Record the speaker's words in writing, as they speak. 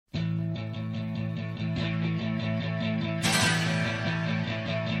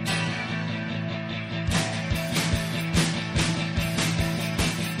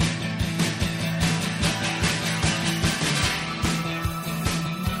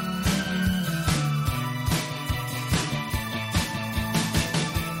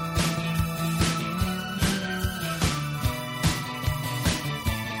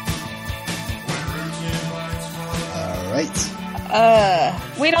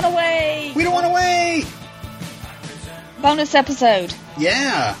We don't want to wait. We don't want to wait. Bonus episode.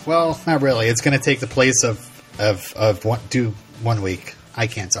 Yeah. Well, not really. It's going to take the place of 1 week. I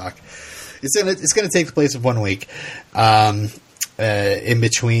can't talk. It's going to take the place of 1 week. In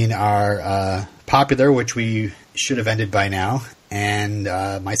between our popular, which we should have ended by now, and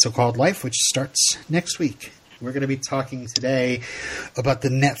My So-Called Life, which starts next week. We're going to be talking today about the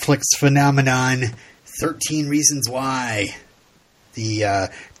Netflix phenomenon 13 Reasons Why, the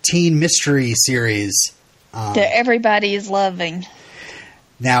teen mystery series that everybody is loving.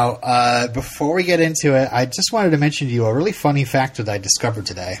 Now, before we get into it, I just wanted to mention to you a really funny fact that I discovered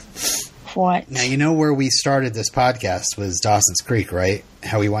today. What? Now, you know where we started this podcast was Dawson's Creek, right?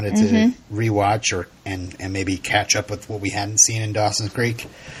 How we wanted to rewatch and maybe catch up with what we hadn't seen in Dawson's Creek.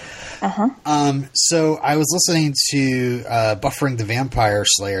 Uh-huh. So I was listening to Buffering the Vampire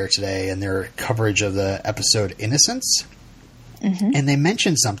Slayer today and their coverage of the episode Innocence. Mm-hmm. And they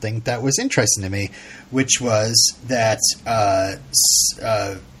mentioned something that was interesting to me, which was that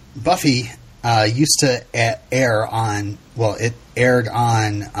Buffy used to air on, well, it aired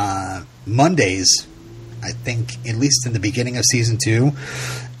on Mondays, I think, at least in the beginning of season 2.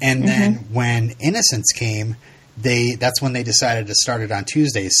 And then when Innocence came, that's when they decided to start it on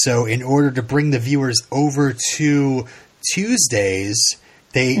Tuesdays. So in order to bring the viewers over to Tuesdays,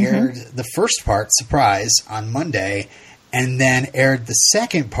 they aired the first part, Surprise, on Monday, and then aired the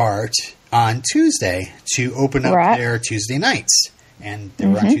second part on Tuesday to open up their Tuesday nights. And they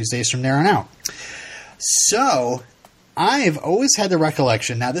were on Tuesdays from there on out. So I've always had the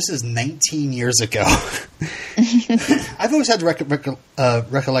recollection, now this is 19 years ago, I've always had the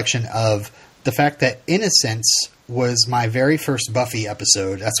recollection of the fact that Innocence was my very first Buffy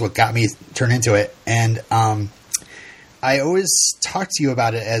episode. That's what got me turned into it. And I always talk to you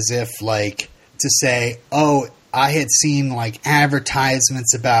about it as if, like, to say, oh, I had seen, like,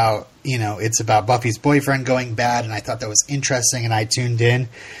 advertisements about, it's about Buffy's boyfriend going bad, and I thought that was interesting, and I tuned in.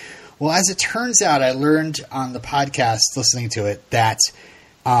 Well, as it turns out, I learned on the podcast listening to it that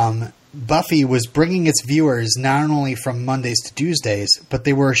Buffy was bringing its viewers not only from Mondays to Tuesdays, but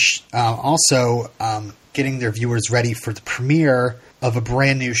they were also getting their viewers ready for the premiere of a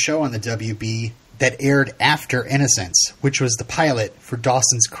brand new show on the WB that aired after Innocence, which was the pilot for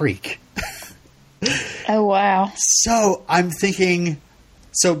Dawson's Creek. Oh, wow. So I'm thinking,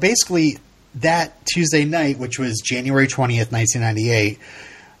 so basically that Tuesday night, which was January 20th, 1998,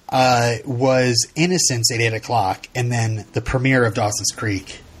 was Innocence at 8 o'clock, and then the premiere of Dawson's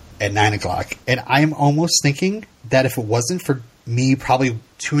Creek at 9 o'clock. And I'm almost thinking that if it wasn't for me probably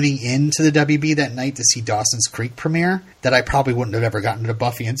tuning in to the WB that night to see Dawson's Creek premiere, that I probably wouldn't have ever gotten to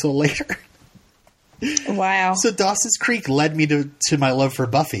Buffy until later. Wow. So Dawson's Creek led me to my love for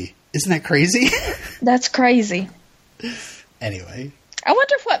Buffy. Isn't that crazy? That's crazy. Anyway. I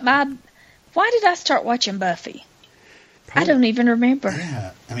wonder why did I start watching Buffy? Probably, I don't even remember.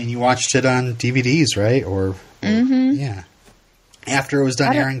 Yeah. I mean, you watched it on DVDs, right? Or yeah. After it was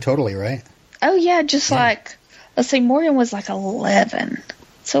done airing totally, right? Oh, yeah. Just like, let's see, Morgan was like 11.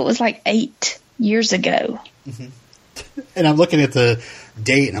 So it was like 8 years ago. Mm-hmm. And I'm looking at the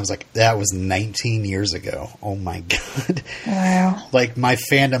date, and I was like, that was 19 years ago. Oh, my God. Wow. Like, my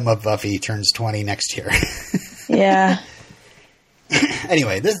fandom of Buffy turns 20 next year. Yeah.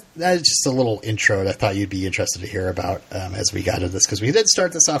 Anyway, that's just a little intro that I thought you'd be interested to hear about as we got into this, because we did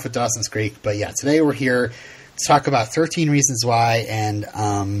start this off with Dawson's Creek. But, yeah, today we're here to talk about 13 Reasons Why. And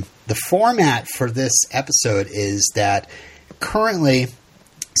the format for this episode is that currently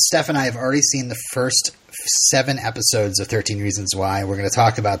Steph and I have already seen the first 7 episodes of 13 Reasons Why. We're going to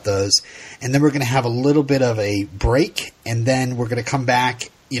talk about those, and then we're going to have a little bit of a break, and then we're going to come back,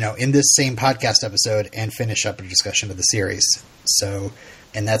 in this same podcast episode and finish up a discussion of the series. So,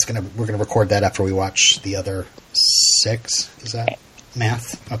 and we're going to record that after we watch the other 6. Is that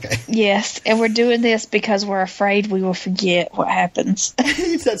math? Okay. Yes, and we're doing this because we're afraid we will forget what happens.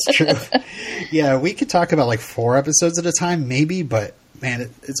 That's true. Yeah, we could talk about like 4 episodes at a time, maybe, but man,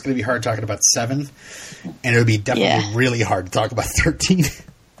 it's going to be hard talking about 7, and it would be definitely really hard to talk about 13.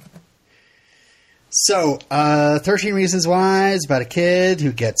 So, 13 Reasons Why is about a kid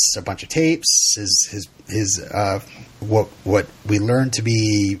who gets a bunch of tapes. What we learn to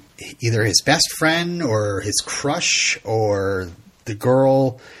be either his best friend or his crush or the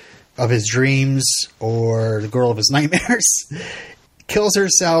girl of his dreams or the girl of his nightmares kills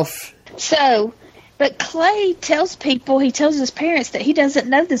herself. So, but Clay tells his parents that he doesn't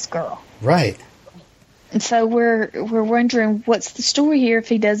know this girl. Right. And so we're wondering what's the story here if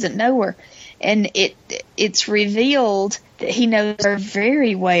he doesn't know her. And it's revealed that he knows her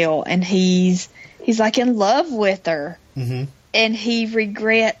very well, and he's like in love with her. Mm-hmm. and he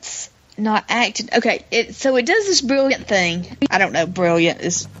regrets not acting. Okay, so it does this brilliant thing. I don't know, brilliant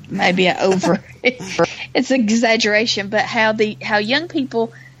is maybe it's an exaggeration, but how young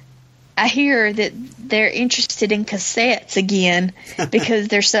people, I hear that they're interested in cassettes again because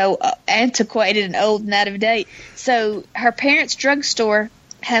they're so antiquated and old and out of date. So her parents' drugstore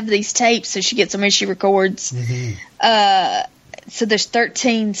have these tapes, so she gets them and she records. Mm-hmm. So there's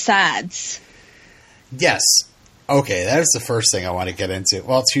 13 sides. Yes. Okay, that is the first thing I want to get into.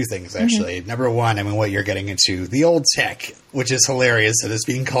 Well, two things, actually. Mm-hmm. Number one, I mean, what you're getting into, the old tech, which is hilarious that it's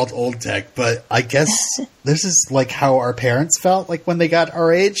being called old tech, but I guess this is like how our parents felt like when they got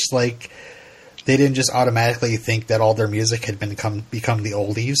our age. Like, they didn't just automatically think that all their music had become the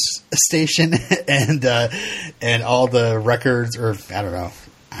oldies station and all the records, or I don't know.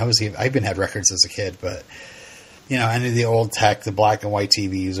 I even had records as a kid, but you know, any of the old tech, the black and white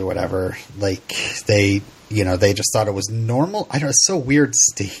TVs or whatever, like they just thought it was normal. I don't know. It's so weird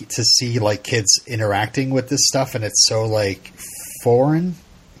to see like kids interacting with this stuff, and it's so like foreign,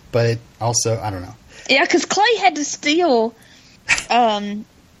 but also, I don't know. Yeah, because Clay had to steal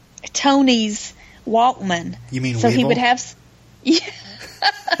Tony's Walkman. You mean so Weevil? He would have. Yeah.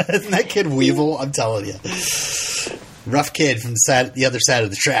 Isn't that kid Weevil? I'm telling you, rough kid from the other side of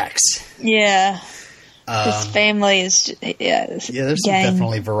the tracks. Yeah. His family is there's some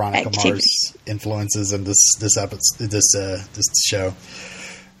definitely Veronica Mars influences in this show.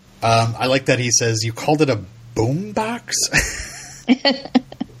 I like that he says you called it a boom box.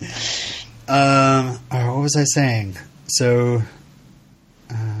 What was I saying? So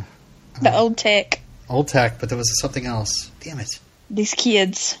the old tech, but there was something else. Damn it! These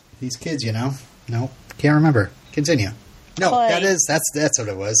kids, you know. No, can't remember. Continue. No, Clay. That's what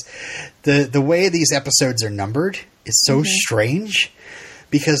it was. The way these episodes are numbered is so strange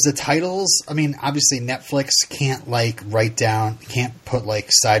because the titles, I mean, obviously Netflix can't put like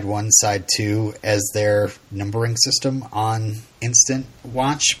side 1, side 2 as their numbering system on instant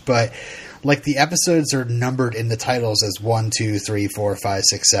watch, but like the episodes are numbered in the titles as 1, 2, 3, 4, 5,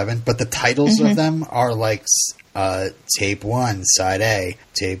 6, 7, but the titles of them are like tape 1, side A,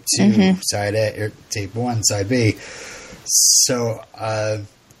 tape 2, side A, or tape 1, side B. So, I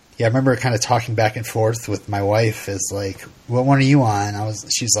remember kind of talking back and forth with my wife is like, what one are you on?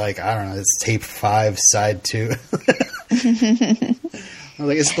 She's like, I don't know, it's tape 5, side 2. I was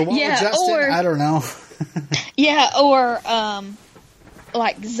like, is it the one with Justin? I don't know. Or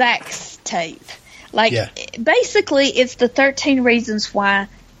like Zach's tape. Like, basically, it's the 13 reasons why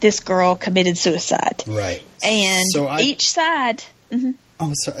this girl committed suicide. Right. And so each side... Mm-hmm.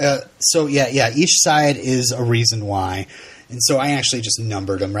 Oh, so each side is a reason why. And so I actually just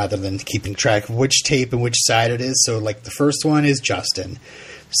numbered them rather than keeping track of which tape and which side it is. So, like, the first one is Justin.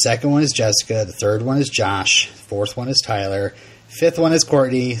 The second one is Jessica. The third one is Josh. The fourth one is Tyler. Fifth one is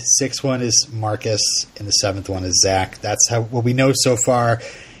Courtney. Sixth one is Marcus. And the seventh one is Zach. That's what we know so far.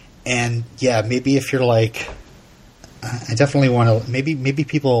 And, yeah, maybe if you're like... I definitely want to... Maybe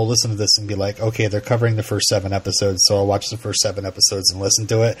people will listen to this and be like, okay, they're covering the first 7 episodes, so I'll watch the first 7 episodes and listen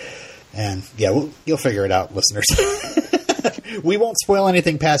to it. And, yeah, you'll figure it out, listeners. We won't spoil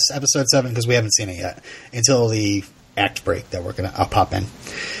anything past episode 7 because we haven't seen it yet until the act break that I'll pop in.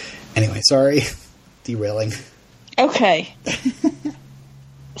 Anyway, sorry. Derailing. Okay.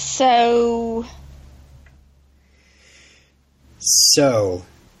 So,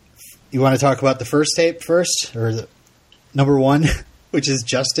 you want to talk about the first tape first? Or number 1, which is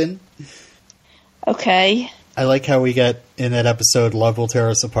Justin? Okay. I like how we got in that episode, Love Will Tear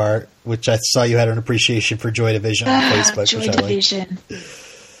Us Apart, which I saw you had an appreciation for Joy Division on Facebook. Joy Division.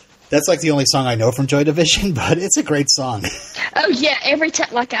 That's like the only song I know from Joy Division, but it's a great song. Oh, yeah. Every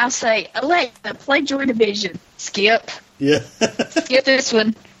time, like I'll say, Alexa, play Joy Division. Skip. Yeah. Skip this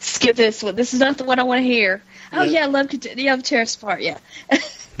one. Skip this one. This is not the one I want to hear. Oh, yeah, Love Tear Us Apart, yeah.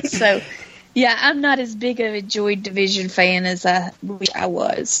 So... yeah, I'm not as big of a Joy Division fan as I wish I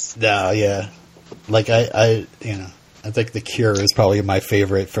was. No, yeah. Like, I think The Cure is probably my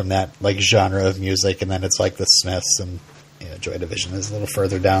favorite from that, like, genre of music, and then it's like The Smiths, and, Joy Division is a little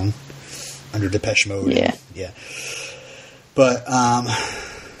further down under Depeche Mode. Yeah. Yeah. But,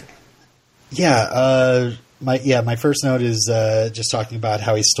 my first note is just talking about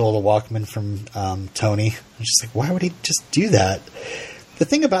how he stole the Walkman from Tony. I'm just like, why would he just do that? The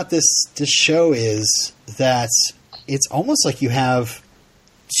thing about this show is that it's almost like you have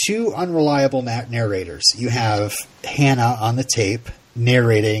 2 unreliable narrators. You have Hannah on the tape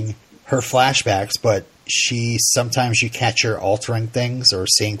narrating her flashbacks, but sometimes you catch her altering things or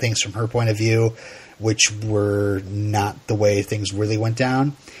seeing things from her point of view, which were not the way things really went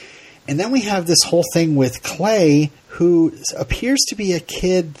down. And then we have this whole thing with Clay, who appears to be a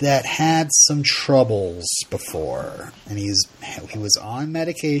kid that had some troubles before. And he was on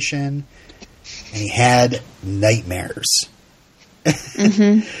medication, and he had nightmares.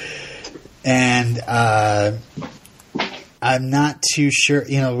 Mm-hmm. And I'm not too sure,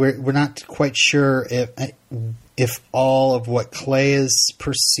 we're not quite sure if all of what Clay is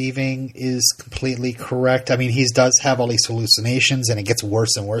perceiving is completely correct. I mean, he does have all these hallucinations, and it gets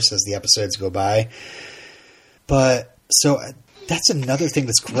worse and worse as the episodes go by. But so that's another thing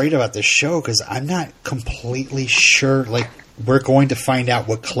that's great about this show, because I'm not completely sure. Like, we're going to find out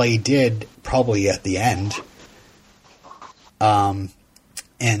what Clay did probably at the end. And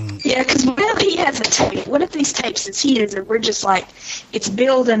yeah, because what if he has a tape? What if these tapes is his, and we're just like, it's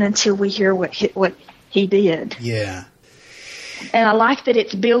building until we hear what he did? Yeah. And I like that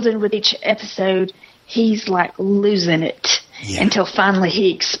it's building with each episode. He's like losing it until finally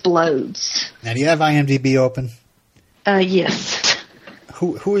he explodes. Now, do you have IMDb open? Yes.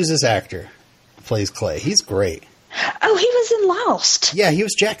 Who is this actor who plays Clay? He's great. Oh, he was in Lost. Yeah, he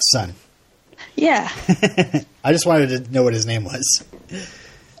was Jack's son. Yeah. I just wanted to know what his name was.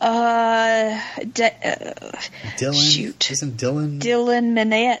 Dylan. Shoot. Isn't Dylan? Dylan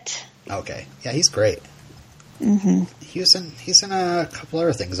Minnette. Okay. Yeah, he's great. Mm-hmm. He's in a couple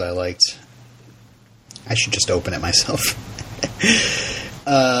other things I liked. I should just open it myself.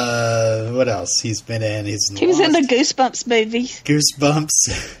 What else? He's been in. He was in the Goosebumps movie.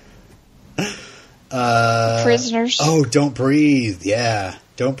 Goosebumps. Prisoners. Oh, Don't Breathe. Yeah.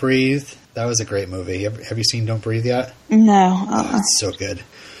 Don't Breathe. That was a great movie. Have you seen Don't Breathe yet? No. Oh, it's so good.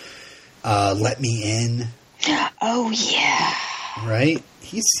 Let Me In. Oh, yeah. Right?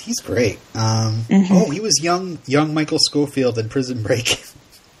 He's great. Oh, he was young Michael Scofield in Prison Break.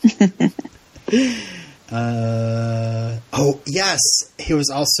 Oh, yes. He was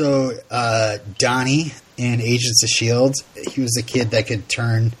also Donnie in Agents of S.H.I.E.L.D. He was a kid that could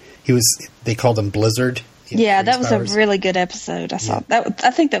turn... They called him Blizzard. Yeah, that was powers. A really good episode. I saw that.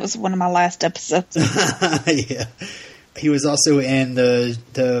 I think that was one of my last episodes. Yeah. He was also in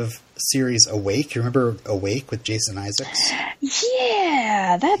the series Awake. You remember Awake with Jason Isaacs?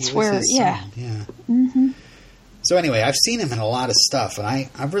 Yeah, that's where... Yeah. Yeah. Mm-hmm. So anyway, I've seen him in a lot of stuff, and I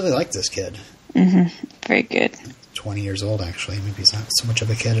really like this kid. Mm-hmm. Very good. 20 years old, actually. Maybe he's not so much of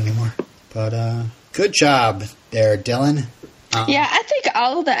a kid anymore. But good job there, Dylan. Yeah, I think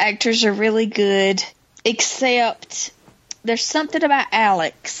all of the actors are really good, except there's something about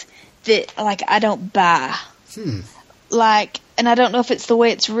Alex that, like, I don't buy. Like, and I don't know if it's the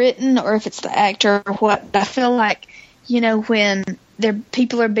way it's written or if it's the actor or what, but I feel like, when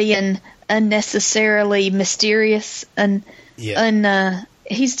people are being unnecessarily mysterious and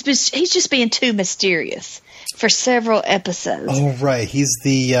he's just being too mysterious for several episodes. Oh, right. He's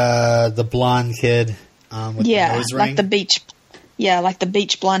the blonde kid with the nose ring. Like the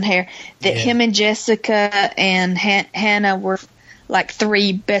beach blonde hair. That him and Jessica and Hannah were like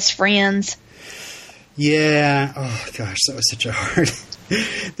three best friends. Yeah. Oh, gosh, that was such a hard...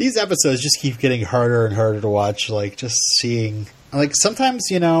 These episodes just keep getting harder and harder to watch. Like, just seeing... Like,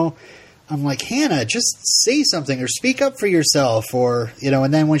 sometimes, I'm like, Hannah, just say something or speak up for yourself. Or,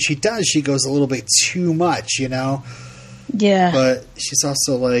 and then when she does, she goes a little bit too much, Yeah. But she's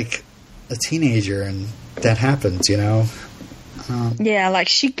also, like, a teenager, and that happens, Yeah, like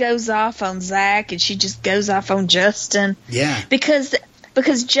she goes off on Zach and she just goes off on Justin. Yeah. Because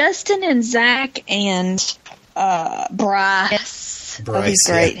Justin and Zach and Bryce. He's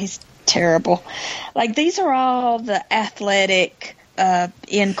great. Yeah. He's terrible. Like, these are all the athletic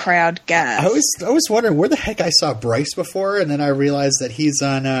in-crowd guys. I was wondering where the heck I saw Bryce before, and then I realized that he was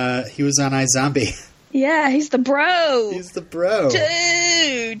on iZombie. Yeah, he's the bro. He's the bro.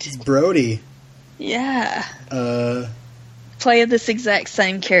 Dude. He's Brody. Yeah. Playing this exact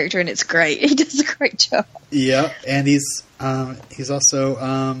same character, and it's great. He does a great job. Yeah, and he's also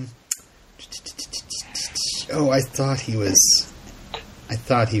I thought he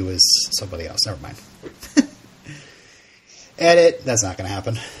was somebody else. Never mind. Edit. That's not going to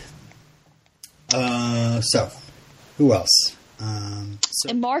happen. So who else? And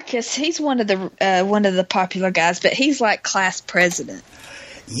Marcus, he's one of the popular guys, but he's like class president.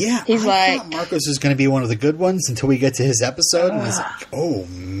 Yeah, I thought Marcos was going to be one of the good ones until we get to his episode, and I was like, oh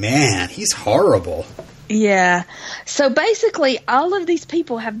man, he's horrible. Yeah. So basically, all of these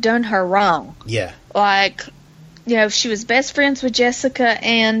people have done her wrong. Yeah. Like, she was best friends with Jessica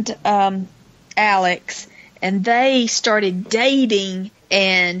and Alex, and they started dating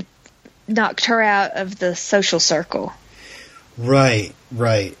and knocked her out of the social circle. Right.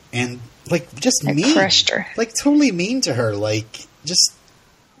 And, like, just mean. Crushed her. Like, totally mean to her. Like, just...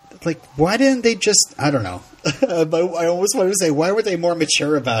 like, why didn't they just, I don't know. I almost wanted to say, why were they more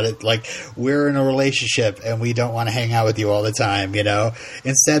mature about it? Like, we're in a relationship and we don't want to hang out with you all the time, you know?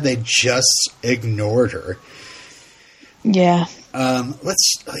 Instead, they just ignored her. Yeah.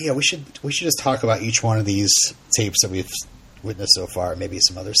 We should just talk about each one of these tapes that we've witnessed so far. Maybe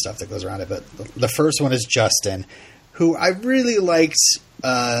some other stuff that goes around it. But the first one is Justin, who I really liked.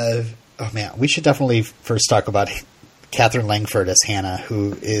 We should definitely first talk about Catherine Langford as Hannah,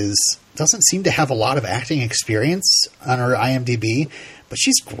 who doesn't seem to have a lot of acting experience on her IMDb, but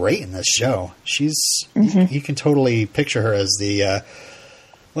she's great in this show. You can totally picture her as the.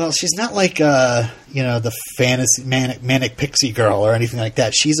 She's not like the fantasy manic pixie girl or anything like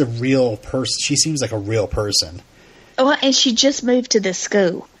that. She's a real person. She seems like a real person. Well, and she just moved to this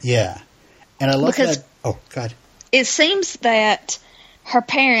school. Yeah, and I love that. Oh, God. It seems that her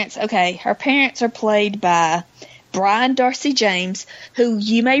parents are played by Brian Darcy James, who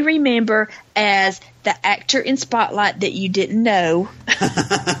you may remember as the actor in Spotlight that you didn't know,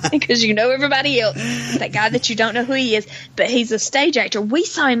 because you know everybody else, that guy that you don't know who he is, but he's a stage actor. We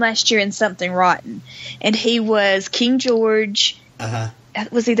saw him last year in Something Rotten, and he was King George.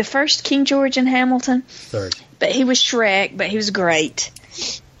 Was he the first King George in Hamilton? Third. But he was Shrek, but he was great.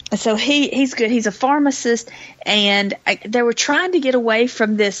 So he's good. He's a pharmacist, and they were trying to get away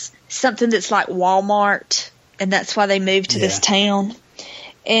from this, something that's like Walmart, and that's why they moved to this town.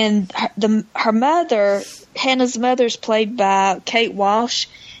 And her mother, Hannah's mother, is played by Kate Walsh,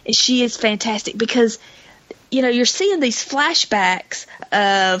 and she is fantastic because, you're seeing these flashbacks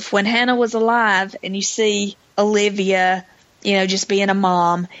of when Hannah was alive, and you see Olivia, just being a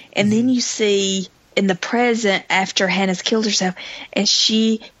mom, and then you see in the present after Hannah's killed herself, and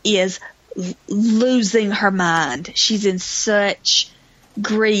she is losing her mind. She's in such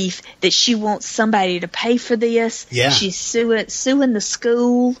grief that she wants somebody to pay for this. Yeah. She's suing the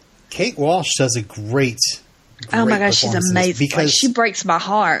school. Kate Walsh does a great oh my gosh, she's amazing. Because she breaks my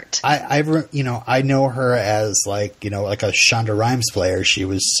heart. I know her as like a Shonda Rhimes player. She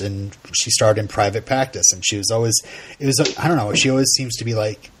starred in Private Practice, and she always seems to be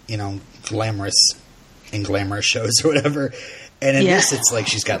like, glamorous in glamorous shows or whatever. And in this, it's like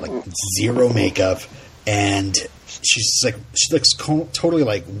she's got like zero makeup, and she looks totally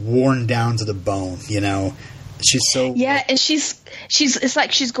like worn down to the bone. She's so and she's it's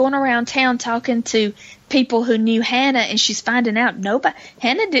like she's going around town talking to people who knew Hannah, and she's finding out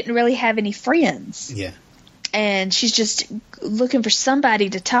Hannah didn't really have any friends. Yeah. And she's just looking for somebody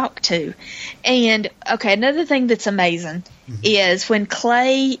to talk to. And another thing that's amazing is when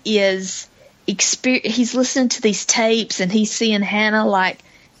Clay is he's listening to these tapes, and he's seeing Hannah, like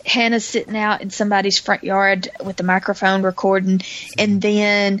Hannah's sitting out in somebody's front yard with the microphone recording, and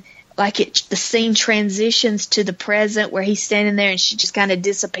then the scene transitions to the present where he's standing there and she just kind of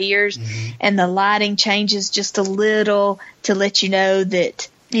disappears, and the lighting changes just a little to let you know that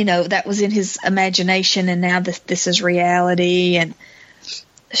that was in his imagination, and now this is reality, and it's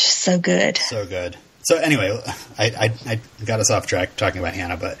just so good. So good. So anyway, I got us off track talking about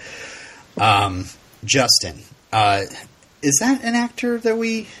Hannah, but Justin, is that an actor that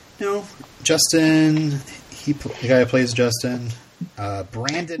we know? Justin, the guy who plays Justin,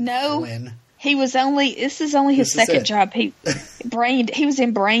 Brandon Flynn. He was this is only his second job. He was in Brain Dead. He was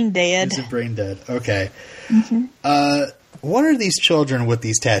in Brain Dead. Okay. What are these children with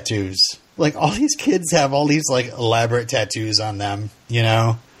these tattoos? Like, all these kids have all these like elaborate tattoos on them,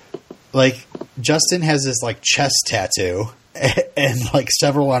 Like, Justin has this like chest tattoo and like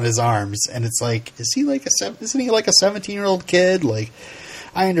several on his arms, and it's like, isn't he like a 17-year-old kid? Like,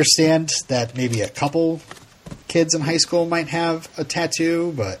 I understand that maybe a couple kids in high school might have a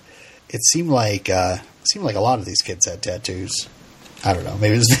tattoo, but it seemed like a lot of these kids had tattoos. I don't know.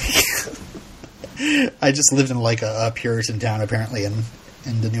 Maybe it was me. I just lived in like a Puritan town, apparently, in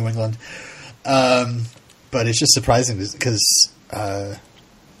the New England. But it's just surprising because,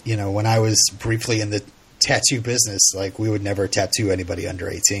 when I was briefly in the tattoo business, like, we would never tattoo anybody under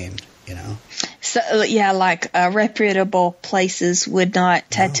 18, So, reputable places would not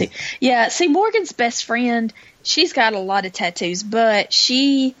tattoo. No. Yeah, see, Morgan's best friend, she's got a lot of tattoos, but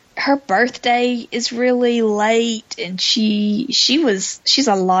her birthday is really late, and she's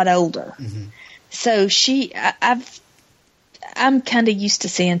a lot older. Mm-hmm. So I'm kind of used to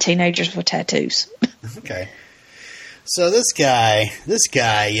seeing teenagers with tattoos. Okay. So this guy,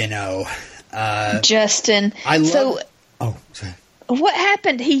 Justin. Sorry. What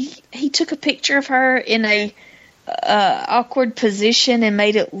happened? He took a picture of her in a awkward position and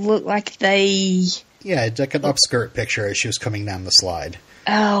made it look like they. Yeah, like an upskirt picture as she was coming down the slide.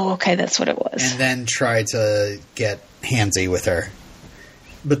 Oh, okay, that's what it was. And then tried to get handsy with her.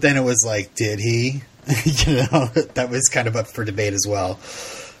 But then it was like, did he? That was kind of up for debate as well.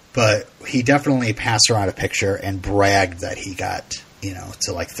 But he definitely passed around a picture and bragged that he got,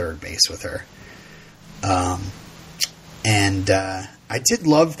 to like third base with her. And I did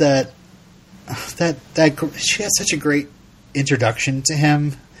love that she had such a great introduction to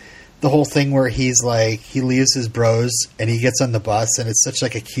him. The whole thing where he's like, he leaves his bros and he gets on the bus and it's such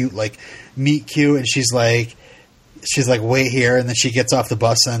like a cute, like meet cute. And she's like, wait here. And then she gets off the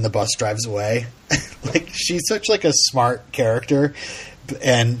bus and then the bus drives away. Like she's such like a smart character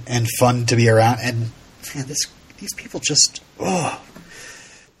and fun to be around. And man, these people just,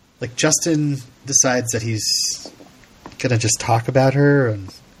 like Justin decides that he's going to just talk about her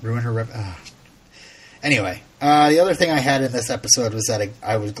and ruin her. Anyway, the other thing I had in this episode was that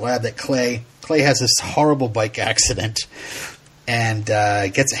I was glad that Clay has this horrible bike accident and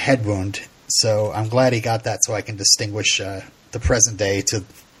gets a head wound. So I'm glad he got that so I can distinguish the present day to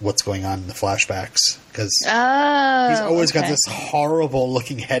what's going on in the flashbacks. Because he's always got this horrible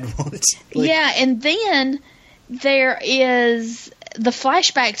looking head wound. Yeah, and then there is... The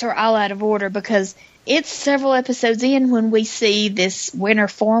flashbacks are all out of order because it's several episodes in when we see this winter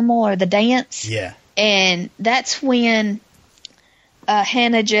formal or the dance. Yeah. And that's when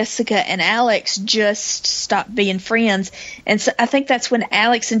Hannah, Jessica, and Alex just stop being friends. And so I think that's when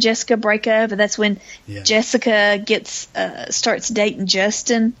Alex and Jessica break up, and that's when Jessica starts dating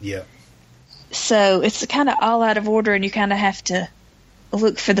Justin. Yeah. So it's kind of all out of order, and you kind of have to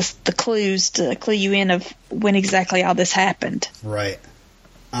look for the clues to clue you in of when exactly all this happened. Right.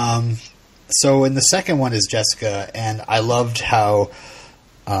 So in the second one is Jessica, and I loved how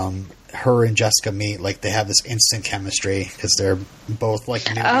her and Jessica meet. Like they have this instant chemistry because they're both like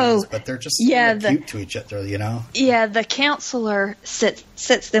newbies, but they're just cute to each other, Yeah, the counselor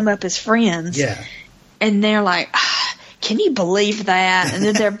sets them up as friends. Yeah, and they're like, "Can you believe that?" And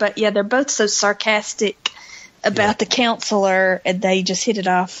then they're both so sarcastic about the counselor, and they just hit it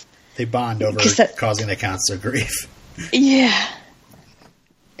off. They bond over causing the counselor grief. Yeah.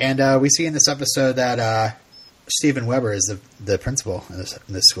 And we see in this episode that Steven Weber is the principal in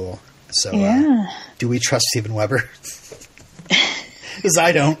this school. So do we trust Steven Weber? Because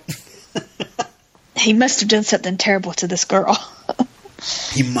I don't. He must have done something terrible to this girl.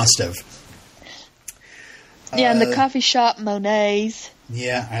 He must have. Yeah, in the coffee shop, Monet's.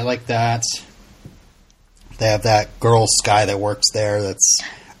 Yeah, I like that. They have that girl, Sky, that works there that's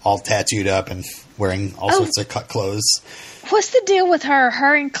all tattooed up and wearing all sorts of cut clothes. What's the deal with her?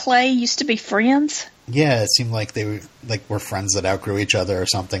 Her and Clay used to be friends? Yeah, it seemed like they were friends that outgrew each other or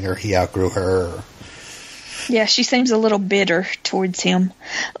something, or he outgrew her. Yeah, she seems a little bitter towards him.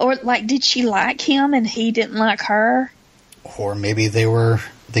 Or, did she like him and he didn't like her? Or maybe they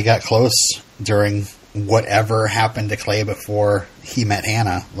got close during whatever happened to Clay before he met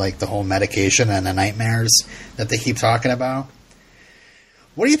Hannah, like the whole medication and the nightmares that they keep talking about.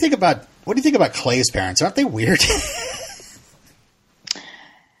 What do you think about Clay's parents? Aren't they weird?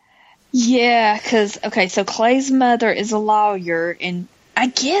 Yeah, because, so Clay's mother is a lawyer, and I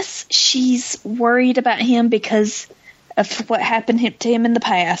guess she's worried about him because of what happened to him in the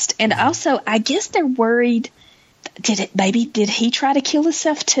past. And also, I guess they're worried, did he try to kill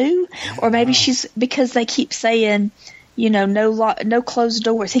himself too? Or maybe because they keep saying, no closed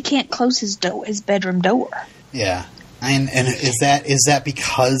doors. He can't close his bedroom door. Yeah. And is that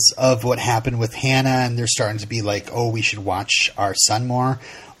because of what happened with Hannah and they're starting to be like, oh, we should watch our son more?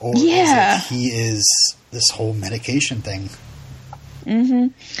 Or is it he is this whole medication thing? Mm-hmm.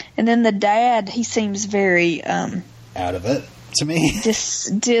 And then the dad, he seems very... out of it, to me.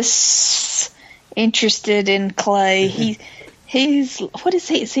 Disinterested in Clay. He's... What is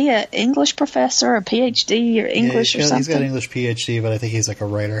he? Is he an English professor, a PhD, or English or something? He's got an English PhD, but I think he's like a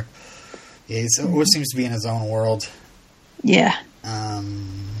writer. Yeah, he always seems to be in his own world. Yeah.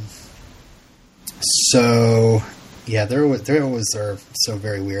 So... Yeah, they always are so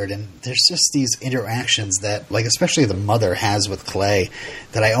very weird, and there's just these interactions that, like, especially the mother has with Clay,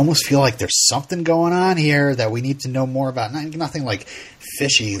 that I almost feel like there's something going on here that we need to know more about. Nothing like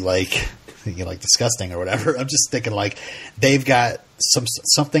fishy, like disgusting or whatever. I'm just thinking like they've got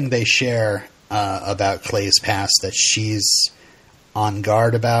something they share about Clay's past that she's on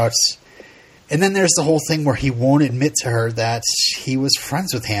guard about. And then there's the whole thing where he won't admit to her that he was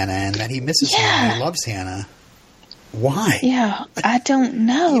friends with Hannah and that he misses Hannah and he loves Hannah. Why? Yeah, I don't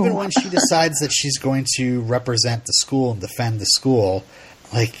know. Even when she decides that she's going to represent the school and defend the school,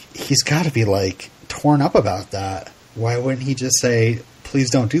 like, he's got to be, like, torn up about that. Why wouldn't he just say, please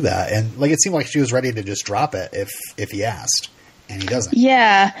don't do that? And, like, it seemed like she was ready to just drop it if he asked, and he doesn't.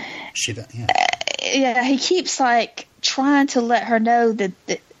 Yeah. Yeah, he keeps, like, trying to let her know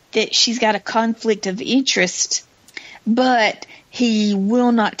that she's got a conflict of interest, but he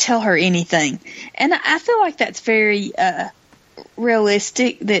will not tell her anything. And I feel like that's very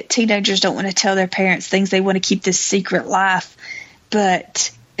realistic, that teenagers don't want to tell their parents things. They want to keep this secret life.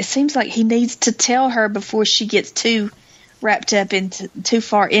 But it seems like he needs to tell her before she gets too wrapped up too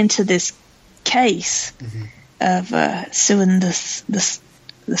far into this case of suing the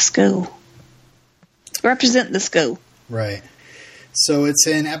school. Represent the school. Right. So it's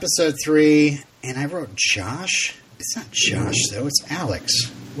in episode 3, and I wrote Josh. It's not Josh, though. It's Alex.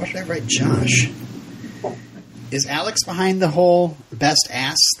 Why did I write Josh? Is Alex behind the whole best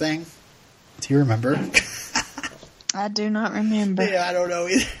ass thing? Do you remember? I do not remember. Yeah, I don't know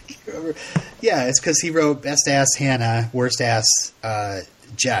either. Yeah, it's because he wrote best ass Hannah, worst ass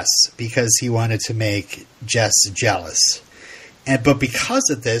Jess, because he wanted to make Jess jealous. But because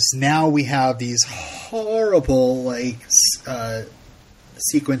of this, now we have these horrible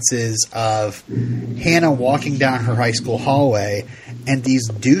sequences of Hannah walking down her high school hallway, and these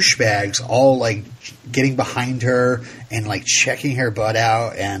douchebags all like getting behind her and like checking her butt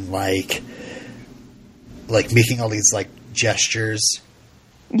out and like making all these like gestures.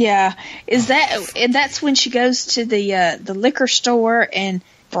 Yeah, and that's when she goes to the liquor store and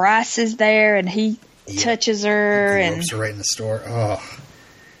Bryce is there and he touches her and ropes her right in the store. Oh,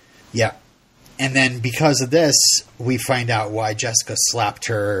 yeah. And then because of this, we find out why Jessica slapped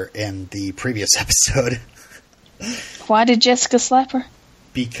her in the previous episode. Why did Jessica slap her?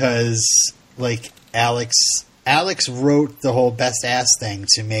 Because like Alex wrote the whole best ass thing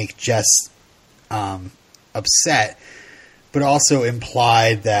to make Jess upset, but also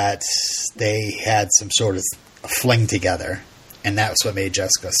implied that they had some sort of fling together. And that's what made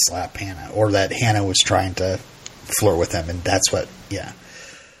Jessica slap Hannah. Or that Hannah was trying to flirt with him. And that's what, yeah.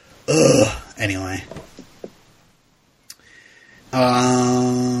 Ugh. Anyway.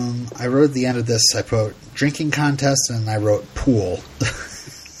 I wrote at the end of this, I wrote drinking contest and I wrote pool.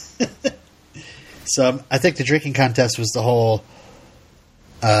 So I think the drinking contest was the whole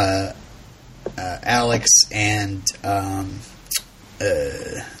Alex and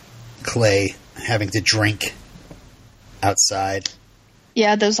Clay having to drink outside.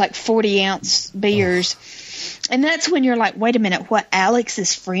 Yeah, those like 40-ounce beers. And that's when you're like, wait a minute, what? Alex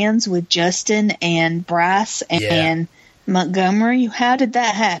is friends with Justin and Bryce and Montgomery? How did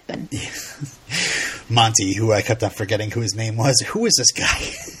that happen? Monty, who I kept on forgetting who his name was. Who is this guy?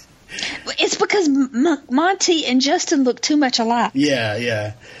 It's because Monty and Justin look too much alike.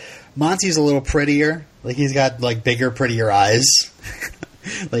 Yeah. Monty's a little prettier. Like he's got like bigger, prettier eyes.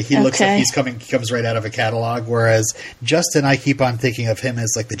 Like he looks like he comes right out of a catalog. Whereas Justin, I keep on thinking of him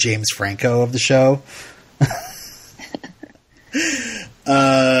as like the James Franco of the show.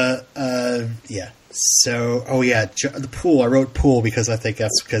 Yeah. So, the pool. I wrote pool because I think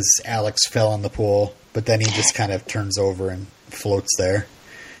that's because Alex fell in the pool, but then he just kind of turns over and floats there.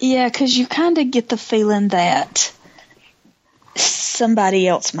 Yeah, because you kind of get the feeling that somebody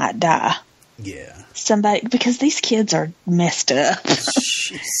else might die. Yeah. Because these kids are messed up.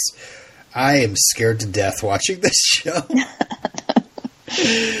 Jeez. I am scared to death watching this show.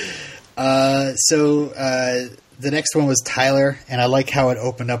 The next one was Tyler, and I like how it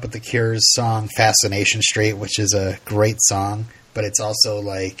opened up with the Cure's song Fascination Street, which is a great song, but it's also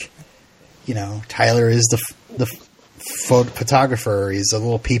like, you know, Tyler is the photographer. He's a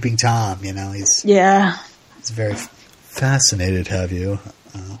little peeping Tom, you know. He's very fascinated, have you,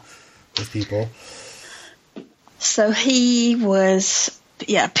 with people. So he was,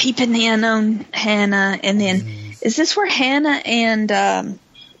 peeping in on Hannah, and then is this where Hannah and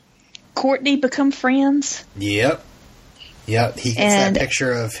Courtney become friends? Yep. He gets that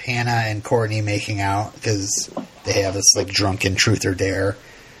picture of Hannah and Courtney making out because they have this like drunken truth or dare,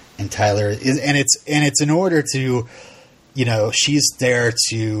 and Tyler is, and it's in order to, you know, she's there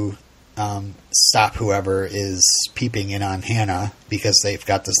to stop whoever is peeping in on Hannah because they've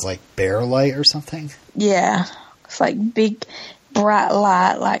got this like bear light or something. Yeah, it's like big bright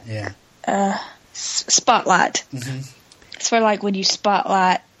light, like spotlight. Mm-hmm. It's for like when you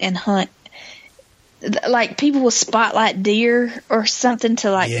spotlight and hunt, like people will spotlight deer or something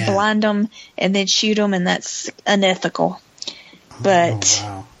to like blind them and then shoot them, and that's unethical. But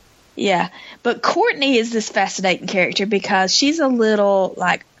but Courtney is this fascinating character because she's a little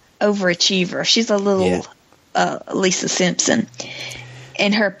like overachiever. She's a little Lisa Simpson,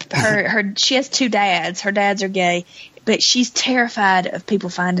 and her she has two dads. Her dads are gay, but she's terrified of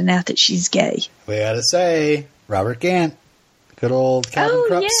people finding out that she's gay. We gotta say, Robert Gant. Good old Calvin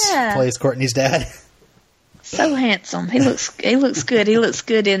Crupps plays Courtney's dad. So handsome. He looks good. He looks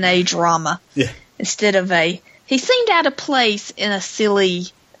good in a drama. Yeah. Instead of he seemed out of place in a silly,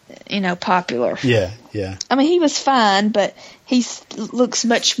 popular. Yeah, yeah. I mean, he was fine, but he looks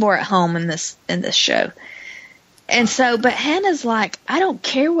much more at home in this show. And so, but Hannah's like, I don't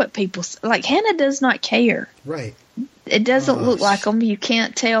care what people like. Hannah does not care. Right. It doesn't look like them. You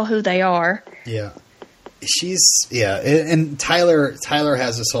can't tell who they are. Yeah. And Tyler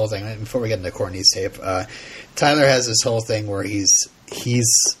has this whole thing. Before we get into Courtney's tape, Tyler has this whole thing where he's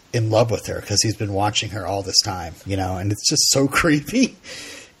in love with her because he's been watching her all this time, and it's just so creepy.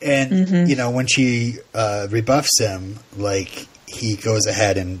 And when she rebuffs him, like, he goes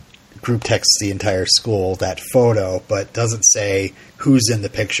ahead and group texts the entire school that photo, but doesn't say who's in the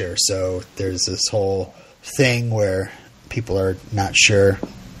picture. So there's this whole thing where people are not sure.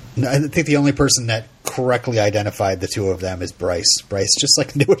 I think the only person that correctly identified the two of them is Bryce. Bryce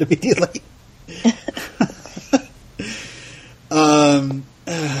just knew it immediately.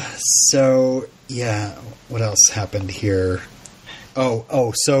 So yeah, what else happened here?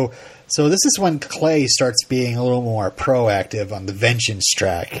 So this is when Clay starts being a little more proactive on the vengeance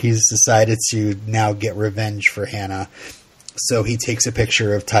track. He's decided to now get revenge for Hannah. So he takes a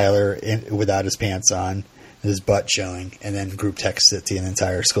picture of Tyler without his pants on, his butt showing, and then group texts it to the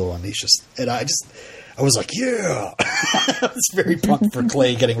entire school. And I was like, yeah. I was very pumped for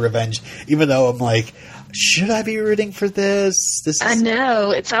Clay getting revenge, even though I'm like, should I be rooting for this? I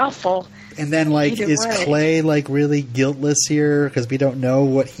know, it's awful. And then, is Clay, really guiltless here? Because we don't know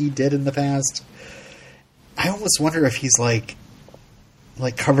what he did in the past. I almost wonder if he's,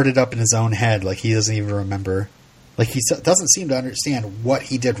 covered it up in his own head. He doesn't even remember. He doesn't seem to understand what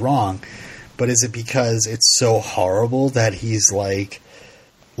he did wrong. But is it because it's so horrible that he's,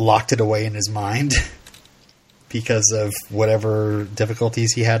 locked it away in his mind? Because of whatever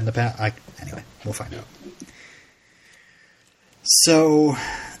difficulties he had in the past? Anyway, we'll find out. So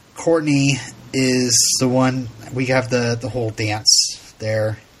Courtney is the one. We have the whole dance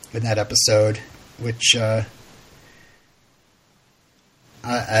there in that episode, which I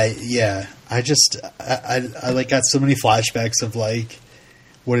got so many flashbacks of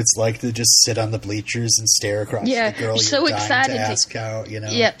what it's like to just sit on the bleachers and stare across the girl so you're dying excited to ask out.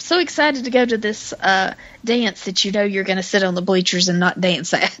 Yep, so excited to go to this dance that you're going to sit on the bleachers and not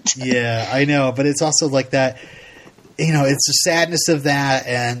dance at. Yeah, I know, but it's also that. It's the sadness of that,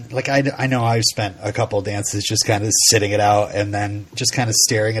 and I know I've spent a couple of dances just kind of sitting it out, and then just kind of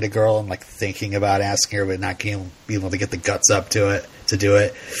staring at a girl and thinking about asking her, but not being able to get the guts up to do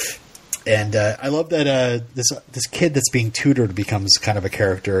it. And I love that this kid that's being tutored becomes kind of a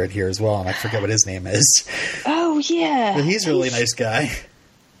character in here as well, and I forget what his name is. Oh yeah, but he's a really nice guy.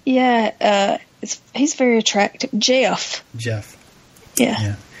 Yeah, he's very attractive. Jeff. Yeah.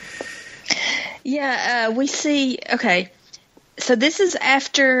 Yeah, we see. Okay, so this is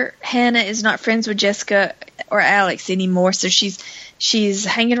after Hannah is not friends with Jessica or Alex anymore. So she's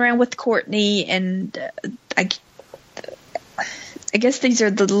hanging around with Courtney, and I guess these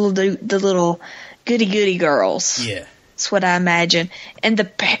are the little goody girls. Yeah, that's what I imagine. And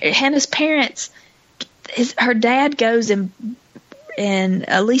Hannah's parents, her dad goes and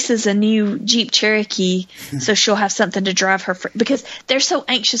leases a new Jeep Cherokee, so she'll have something to drive her because they're so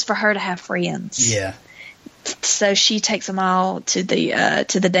anxious for her to have friends. Yeah. So she takes them all to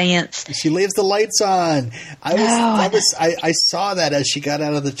the dance. She leaves the lights on. I saw that as she got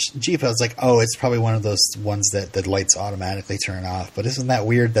out of the Jeep. I was like, oh, it's probably one of those ones that the lights automatically turn off. But isn't that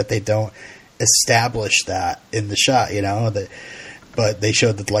weird that they don't establish that in the shot? But they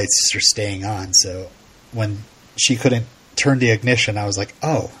showed that the lights are staying on. So when she couldn't turn the ignition, I was like,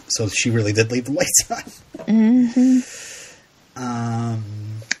 oh, so she really did leave the lights on. Mm-hmm.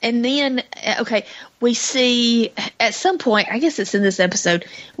 And then, we see at some point, I guess it's in this episode,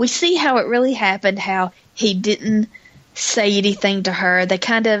 we see how it really happened, how he didn't say anything to her. They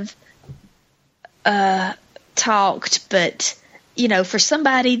kind of talked, but, for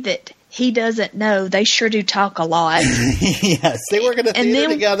somebody that he doesn't know, they sure do talk a lot. Yes, they work in a theater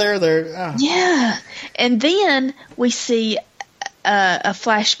together. Yeah. And then we see a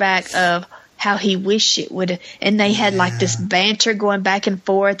flashback of how he wished it would have, and they had this banter going back and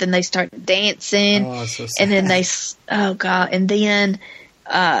forth, and they start dancing. Oh, so sad. And then and then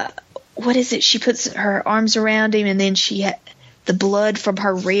what is it? She puts her arms around him, and then she had the blood from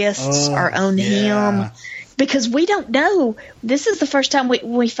her wrists are on him. Because we don't know. This is the first time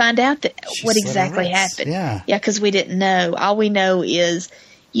we find out what exactly happened. Yeah, because we didn't know. All we know is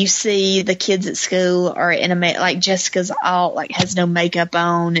you see the kids at school are in Jessica's all has no makeup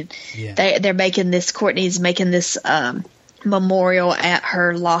on, and they're making this. Courtney's making this memorial at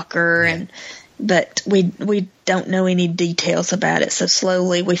her locker, but we don't know any details about it. So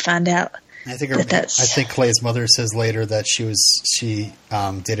slowly we find out I think Clay's mother says later that she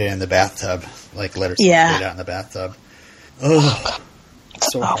did it in the bathtub, like let herself get out in the bathtub. Oh,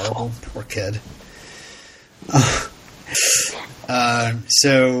 so horrible, poor kid.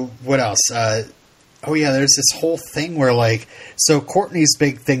 So what else? There's this whole thing where so Courtney's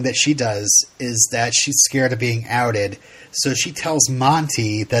big thing that she does is that she's scared of being outed, so she tells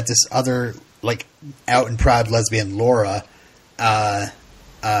Monty that this other out and proud lesbian Laura, that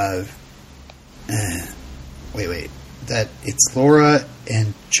it's Laura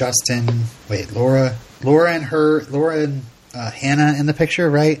and Justin. Laura and Hannah in the picture,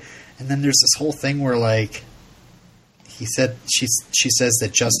 right? And then there's this whole thing where she says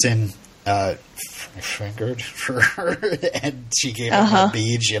that Justin fingered for her and she gave him her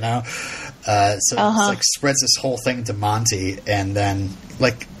beads, it's spreads this whole thing to Monty, and then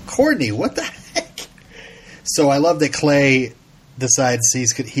Courtney, what the heck? So I love that Clay decides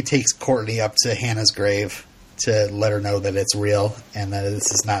he takes Courtney up to Hannah's grave to let her know that it's real and that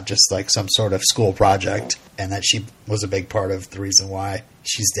this is not just some sort of school project, and that she was a big part of the reason why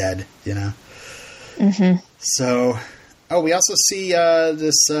she's dead, Mm-hmm. So, we also see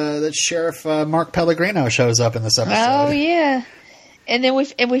that Sheriff Mark Pellegrino shows up in this episode. Oh yeah, and then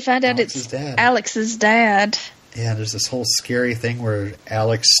we find out it's Alex's dad. Yeah, there's this whole scary thing where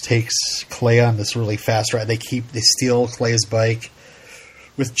Alex takes Clay on this really fast ride. They steal Clay's bike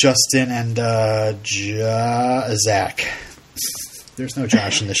with Justin and Zach. There's no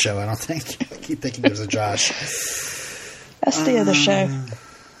Josh in the show, I don't think. I keep thinking there's a Josh. That's the other show.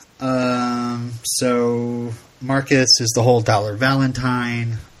 So Marcus is the whole Dollar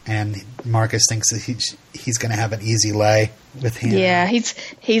Valentine, and Marcus thinks that he's going to have an easy lay with Hannah. Yeah,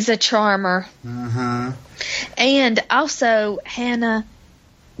 he's a charmer. Uh-huh. And also, Hannah,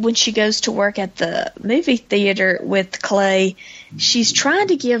 when she goes to work at the movie theater with Clay, she's trying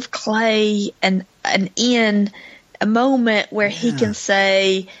to give Clay a moment where he can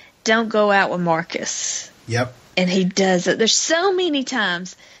say, "Don't go out with Marcus." Yep. And he does it. There's so many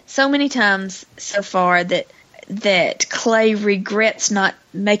times so far that Clay regrets not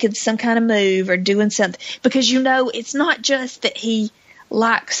making some kind of move or doing something, because it's not just that he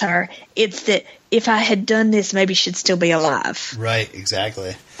likes her, it's that if I had done this, maybe she'd still be alive. Right,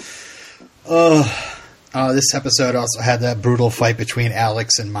 exactly. This episode also had that brutal fight between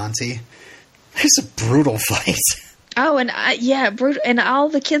Alex and Monty. It's a brutal fight. Oh, and brutal, and all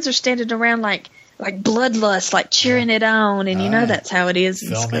the kids are standing around like bloodlust, cheering it on, and that's how it is in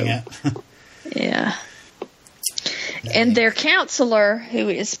filming school. It. Yeah. And their counselor, who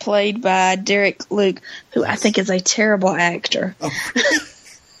is played by Derek Luke, who I think is a terrible actor. Oh, really?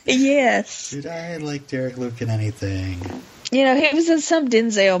 Yes. Did I like Derek Luke in anything? He was in some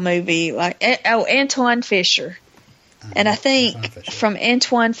Denzel movie, Antoine Fisher. And I think from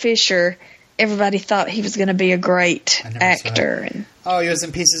Antoine Fisher, everybody thought he was going to be a great actor. He was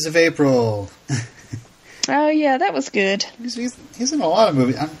in Pieces of April. Oh, yeah, that was good. He's in a lot of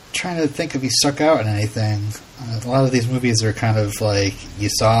movies. I'm trying to think if he stuck out in anything. A lot of these movies are kind of you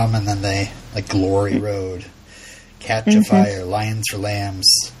saw them and then they, Glory Road, Catch a Fire, Lions for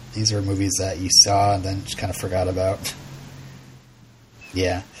Lambs. These are movies that you saw and then just kind of forgot about.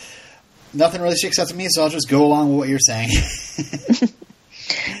 Yeah. Nothing really sticks out to me, so I'll just go along with what you're saying.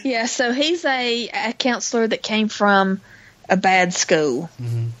 Yeah, so he's a counselor that came from a bad school.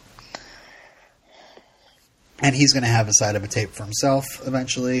 Mm-hmm. And he's going to have a side of a tape for himself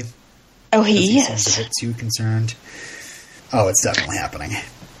eventually. Oh, he is. Seems a bit too concerned. Oh, it's definitely happening.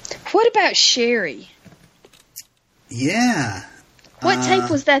 What about Sherry? Yeah. What tape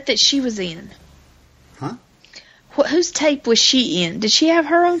was that she was in? Huh? Whose tape was she in? Did she have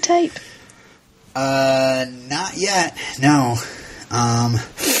her own tape? Not yet. No.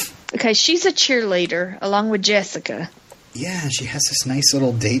 Okay, she's a cheerleader along with Jessica. Yeah, she has this nice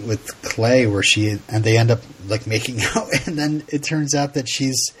little date with Clay where they end up making out, and then it turns out that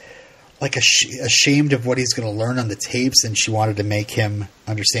she's ashamed of what he's going to learn on the tapes, and she wanted to make him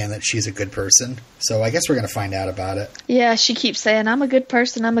understand that she's a good person. So I guess we're going to find out about it. Yeah, she keeps saying, I'm a good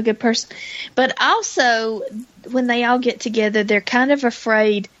person. But also, when they all get together, they're kind of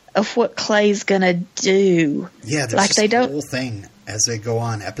afraid of what Clay's going to do. Yeah, there's this whole thing as they go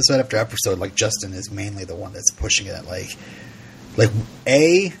on, episode after episode, Justin is mainly the one that's pushing it.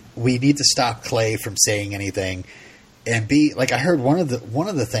 A, we need to stop Clay from saying anything. And B, I heard one of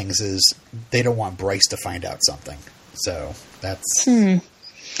the things is they don't want Bryce to find out something. So that's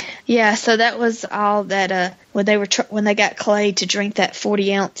yeah. So that was all that. When they got Clay to drink that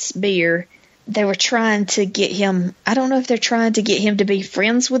 40-ounce beer, they were trying to get him. I don't know if they're trying to get him to be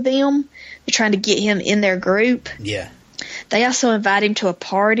friends with them. They're trying to get him in their group. Yeah. They also invite him to a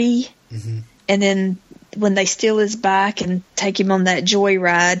party And then when they steal his bike and take him on that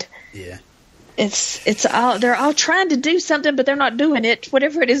joyride, yeah, it's all they're all trying to do something, but they're not doing it.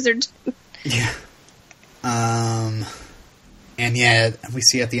 Whatever it is they're doing. Yeah. And yeah, we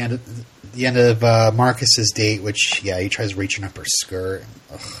see at the end of Marcus's date, which he tries reaching up her skirt,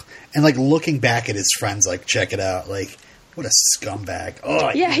 and like looking back at his friends, like check it out, like what a scumbag.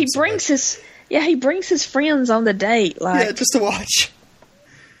 Oh yeah, he brings his friends on the date, like just to watch.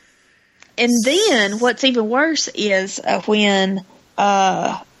 And then what's even worse is when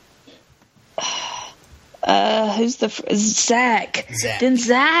Zach. Then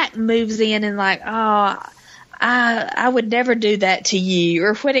Zach moves in and like, I would never do that to you,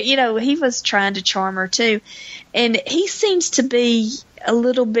 or what? He was trying to charm her too, and he seems to be a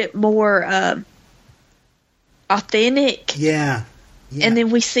little bit more authentic. Yeah. And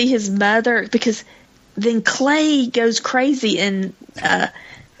then we see his mother, because then Clay goes crazy and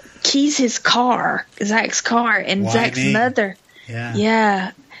keys his car, Zach's car, and Zach's mother.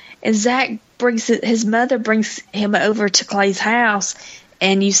 Yeah. And Zach his mother brings him over to Clay's house,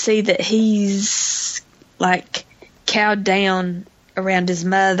 and you see that he's like cowed down around his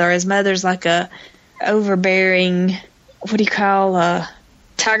mother. His mother's like a overbearing, what do you call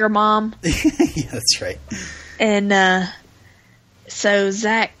tiger mom? Yeah, that's right. And so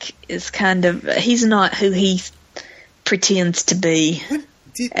Zach is he's not who he pretends to be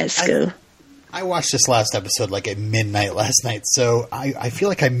at school. I watched this last episode like at midnight last night, so I feel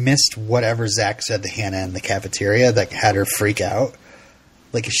like I missed whatever Zach said to Hannah in the cafeteria that had her freak out.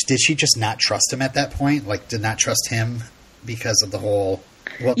 Like, did she just not trust him at that point? Like, did not trust him because of the whole...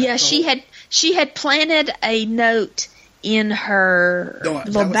 Well, yeah, she had planted a note in her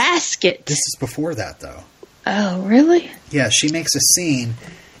little basket. This is before that, though. Oh, really? Yeah, she makes a scene,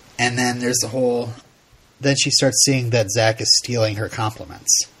 and then there's the whole... Then she starts seeing that Zach is stealing her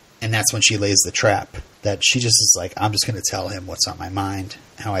compliments. And that's when she lays the trap. That she just is like, I'm just going to tell him what's on my mind,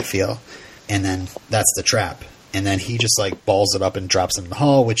 how I feel. And then that's the trap. And then he just like balls it up and drops it in the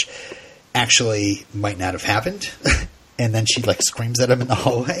hall, which actually might not have happened. And then she like screams at him in the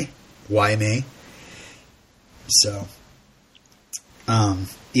hallway. Why me? So,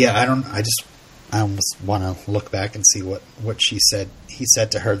 yeah, I almost want to look back and see what he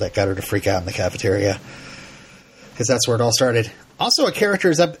said to her that got her to freak out in the cafeteria. Because that's where it all started. Also, a character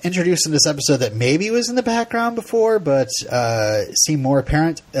is introduced in this episode that maybe was in the background before, but seemed more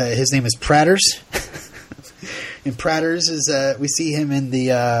apparent. His name is Pratters. And Pratters is we see him in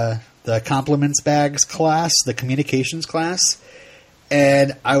the compliments bags class, the communications class,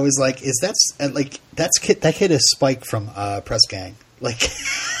 and I was like, that kid is Spike from Press Gang? Like,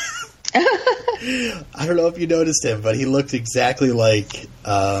 I don't know if you noticed him, but he looked exactly like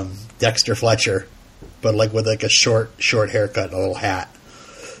Dexter Fletcher. But like with like a short haircut and a little hat.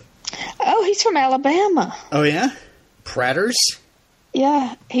 Oh, he's from Alabama. Oh yeah? Pratters?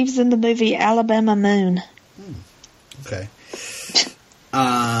 Yeah, he was in the movie Alabama Moon. Okay.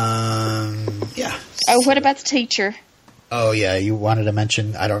 Yeah. Oh, what about the teacher? Oh yeah, you wanted to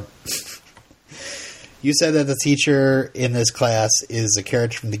mention, you said that the teacher in this class is a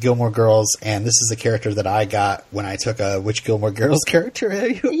character from the Gilmore Girls, and this is a character that I got when I took a Which Gilmore Girls character?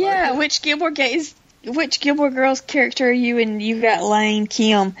 Yeah, which Gilmore Girls character are you? And you got Lane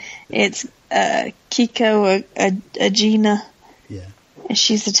Kim. It's Kiko Agena. Yeah. And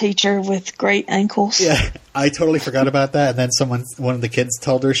she's a teacher with great ankles. Yeah, I totally forgot about that. And then one of the kids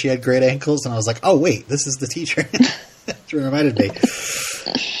told her she had great ankles, and I was like, oh wait, this is the teacher. It reminded me.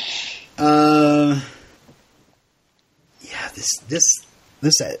 Yeah, this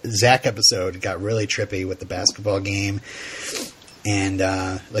Zach episode got really trippy with the basketball game. And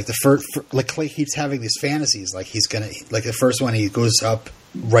like Clay keeps having these fantasies, like he's gonna, like the first one he goes up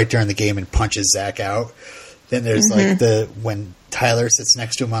right during the game and punches Zach out. Then there's like when Tyler sits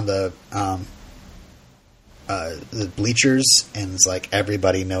next to him on the bleachers, and it's like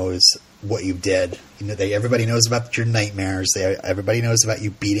everybody knows what you did. You know, everybody knows about your nightmares. Everybody knows about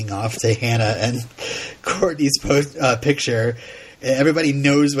you beating off to Hannah and Courtney's picture. Everybody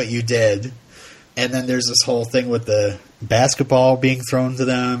knows what you did. And then there's this whole thing with the basketball being thrown to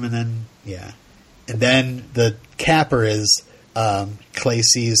them, and then and then the capper is Clay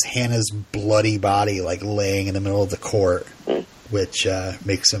sees Hannah's bloody body like laying in the middle of the court, which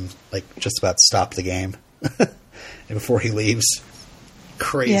makes him like just about stop the game and before he leaves.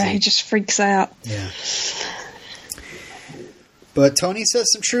 Crazy. Yeah, he just freaks out. Yeah. But Tony says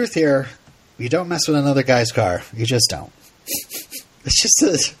some truth here. You don't mess with another guy's car. You just don't.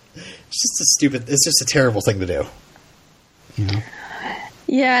 It's just a terrible thing to do. You know?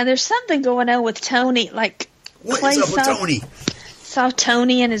 Yeah, there's something going on with Tony. Like, what is up with Tony? saw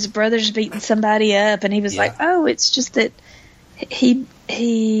Tony and his brothers beating somebody up, and he was like, "Oh, it's just that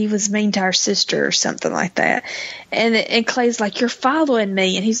he was mean to our sister or something like that." And Clay's like, "You're following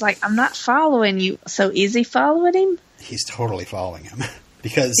me," and he's like, "I'm not following you." So is he following him? He's totally following him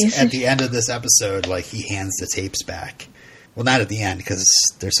because at the end of this episode, like, he hands the tapes back. Well, not at the end, because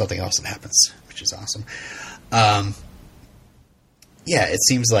there's something else that happens, which is awesome. Yeah, it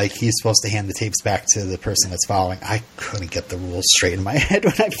seems like he's supposed to hand the tapes back to the person that's following. I couldn't get the rules straight in my head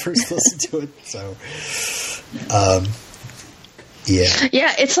when I first listened to it. So, yeah.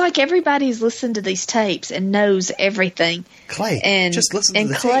 Yeah, it's like everybody's listened to these tapes and knows everything. Clay, and just listen to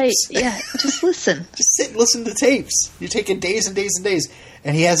the Clay, tapes. Yeah, just listen. Just sit and listen to the tapes. You're taking days and days and days.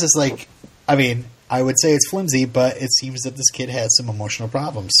 And he has this, like, I mean, I would say it's flimsy, but it seems that this kid has some emotional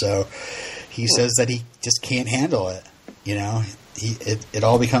problems. So he says that he just can't handle it. You know, it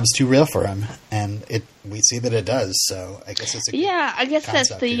all becomes too real for him, and we see that it does. So I guess it's I guess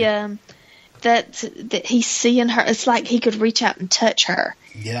that's the that he's seeing her. It's like he could reach out and touch her.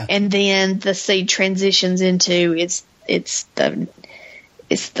 Yeah, and then the seed transitions into it's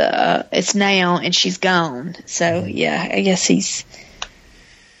now, and she's gone. So yeah, I guess he's.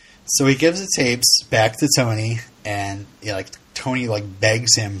 So he gives the tapes back to Tony, and Tony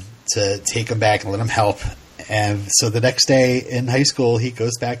begs him to take them back and let him help. And so the next day in high school, he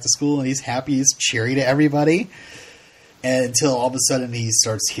goes back to school and he's happy, he's cheery to everybody. And until all of a sudden he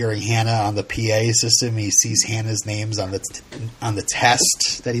starts hearing Hannah on the PA system. He sees Hannah's names on the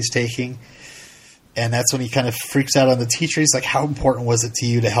test that he's taking. And that's when he kind of freaks out on the teacher. He's like, "How important was it to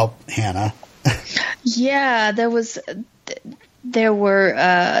you to help Hannah?" Yeah, there were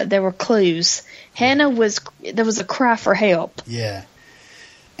clues. Hannah there was a cry for help. Yeah.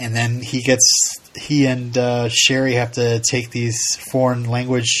 And then he and Sherry have to take these foreign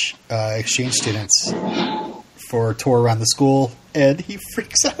language exchange students for a tour around the school, and he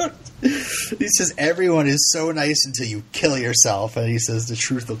freaks out. He says, "Everyone is so nice until you kill yourself," and he says, "The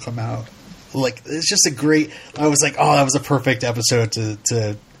truth will come out." Like, it's just a great. I was like, "Oh, that was a perfect episode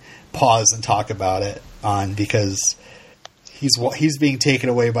to pause and talk about it on," because he's being taken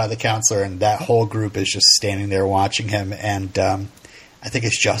away by the counselor, and that whole group is just standing there watching him, and I think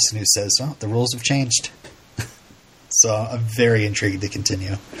it's Justin who says, "Oh, the rules have changed." So I'm very intrigued to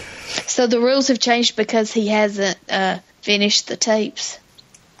continue. So the rules have changed because he hasn't finished the tapes,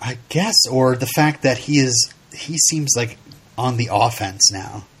 I guess, or the fact that he seems like on the offense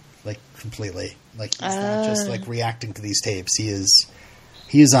now, like completely. Like he's not just like reacting to these tapes. He is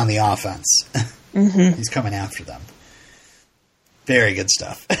on the offense. Mm-hmm. He's coming after them. Very good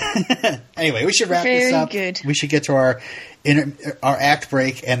stuff. Anyway, we should wrap this up. Good. We should get to our act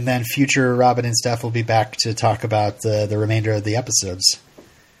break, and then future Robin and Steph will be back to talk about the remainder of the episodes.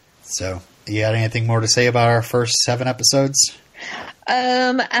 So, you got anything more to say about our first 7 episodes?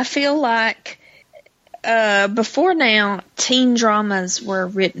 I feel like before now, teen dramas were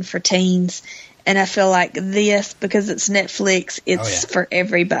written for teens. And I feel like this, because it's Netflix, it's for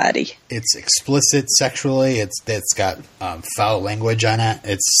everybody. It's explicit sexually. It's got foul language on it.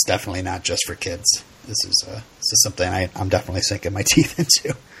 It's definitely not just for kids. This is something I'm definitely sinking my teeth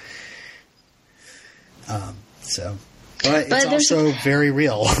into. But it's also very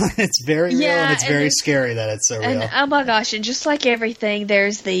real. It's very real, and it's very scary that it's so real. Oh my gosh! And just like everything,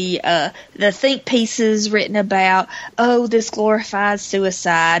 there's the think pieces written about. Oh, this glorifies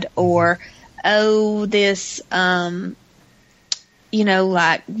suicide, or this,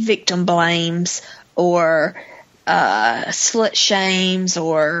 like victim blames or slut shames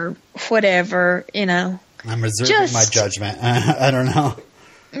or whatever, I'm reserving my judgment. I don't know.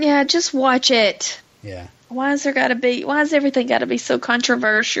 Yeah, just watch it. Yeah. Why has everything got to be so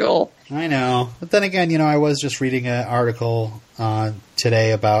controversial? I know. But then again, I was just reading an article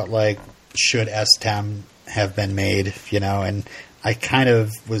today about, like, should S-Tem have been made, and I kind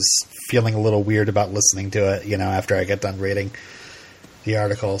of was feeling a little weird about listening to it, after I got done reading the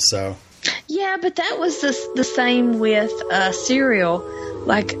article. So yeah, but that was the same with Serial.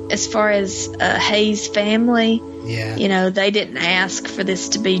 Like, as far as Hayes' family, yeah, they didn't ask for this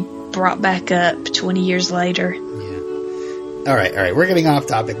to be brought back up 20 years later. Yeah. All right. We're getting off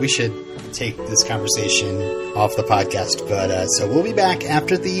topic. We should take this conversation off the podcast. But so we'll be back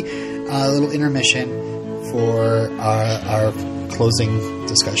after the little intermission for our closing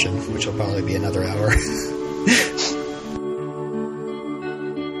discussion, which will probably be another hour.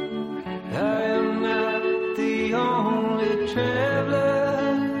 I am not the only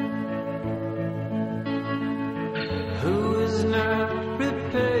traveler who is not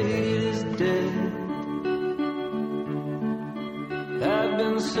repaid his debt. I've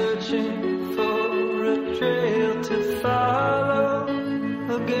been searching for a trail to follow,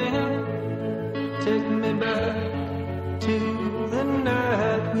 again. Take me back to the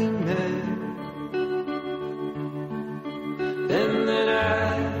night we met. And then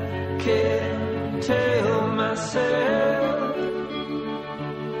I can't tell myself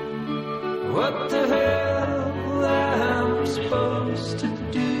what the hell I'm supposed to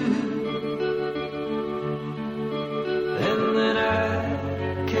do. And then I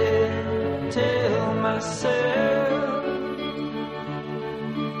can't tell myself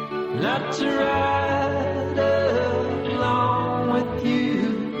not to ride along with you.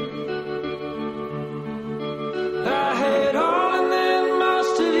 I had all and then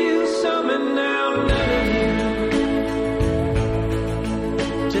most of you, some and now none of you.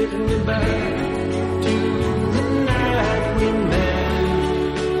 Take me back to the night we met.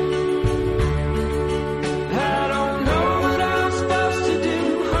 I don't know what I'm supposed to do,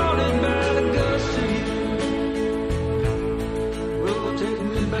 haunted by the ghost of you. Will take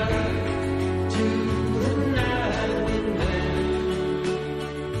me back to the night we met.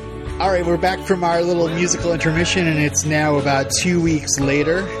 All right, we're back from our little musical intermission, and it's now about 2 weeks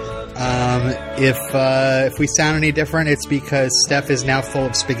later. If we sound any different, it's because Steph is now full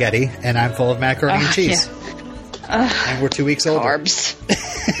of spaghetti, and I'm full of macaroni and cheese. Yeah. And we're 2 weeks older. Carbs.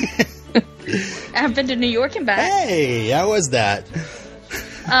 I've been to New York and back. Hey, how was that?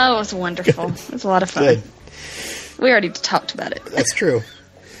 Oh, it was wonderful. It was a lot of fun. Good. We already talked about it. That's true.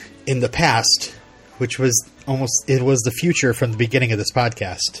 In the past, which was it was the future from the beginning of this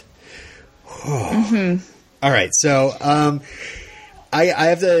podcast. Mm-hmm. All right, so I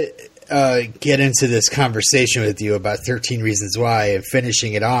have to get into this conversation with you about 13 Reasons Why and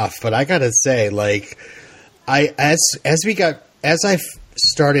finishing it off, but I gotta say, like, as I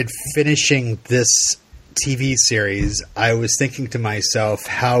started finishing this TV series, I was thinking to myself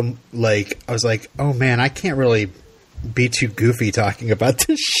how, like, I was like, oh man, I can't really be too goofy talking about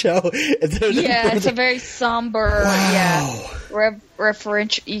this show. Yeah, it's a very somber,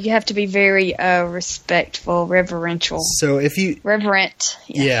 referential. You have to be very respectful, reverential. So if you reverent,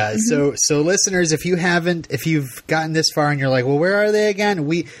 yeah. Mm-hmm. So listeners, if you've gotten this far and you're like, well, where are they again?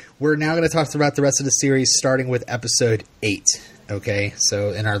 We're now going to talk about the rest of the series, starting with episode 8. Okay,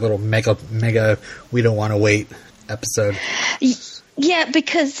 so in our little mega, we don't want to wait episode. Yeah,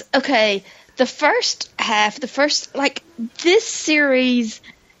 because the first half, this series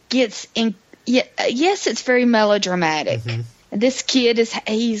gets in. Yes, it's very melodramatic. Mm-hmm. This kid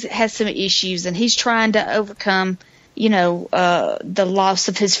has some issues, and he's trying to overcome, the loss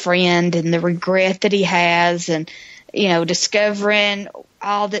of his friend and the regret that he has, and discovering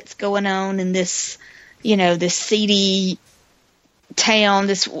all that's going on in this, this seedy town.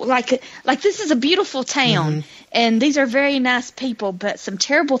 This this is a beautiful town, mm-hmm. and these are very nice people, but some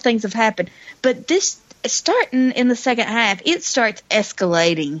terrible things have happened. But this, starting in the second half, it starts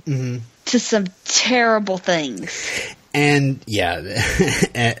escalating mm-hmm. to some terrible things. And yeah,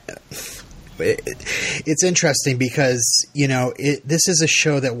 it's interesting because, this is a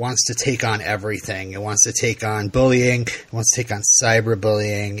show that wants to take on everything. It wants to take on bullying. It wants to take on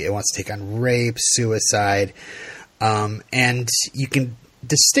cyberbullying. It wants to take on rape, suicide. And you can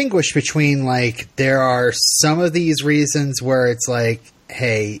distinguish between, there are some of these reasons where it's like,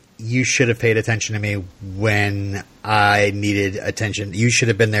 hey, you should have paid attention to me when I needed attention. You should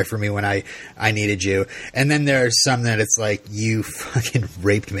have been there for me when I needed you. And then there's some that it's like, you fucking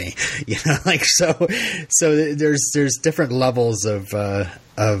raped me, so there's different levels of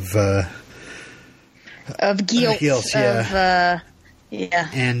guilt, yeah. Yeah.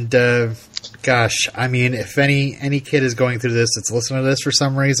 And, gosh, I mean, if any kid is going through this, that's listening to this for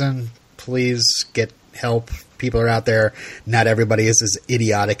some reason, please get help. People are out there. Not everybody is as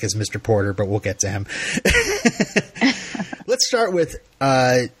idiotic as Mr. Porter, but we'll get to him. Let's start with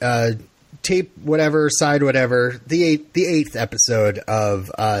tape whatever, side whatever, the eighth episode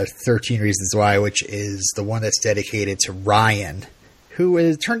of 13 Reasons Why, which is the one that's dedicated to Ryan, who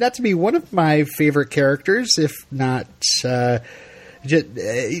has turned out to be one of my favorite characters, if not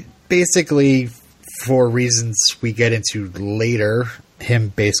basically for reasons we get into later. Him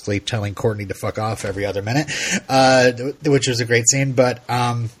basically telling Courtney to fuck off every other minute, which was a great scene. But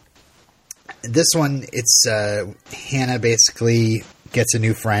this one, it's Hannah basically gets a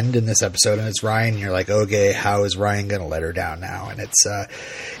new friend in this episode, and it's Ryan. And you're like, okay, how is Ryan going to let her down now? And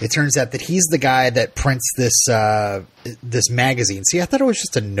it turns out that he's the guy that prints this magazine. See, I thought it was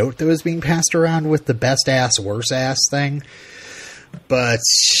just a note that was being passed around with the best ass, worst ass thing. But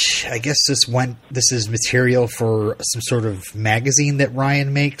I guess this is material for some sort of magazine that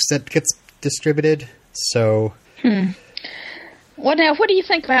Ryan makes that gets distributed. So, Well, now, what do you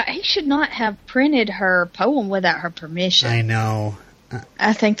think about? He should not have printed her poem without her permission. I know.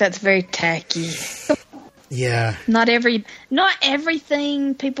 I think that's very tacky. Yeah. Not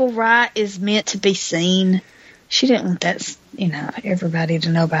everything people write is meant to be seen. She didn't want that, everybody to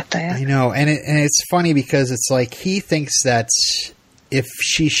know about that. I know, and it's funny because it's like he thinks that if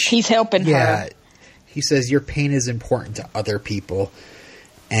he's helping her. He says your pain is important to other people,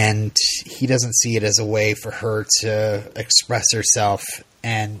 and he doesn't see it as a way for her to express herself.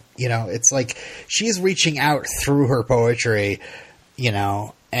 And it's like she's reaching out through her poetry,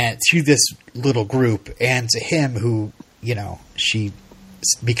 and to this little group, and to him who she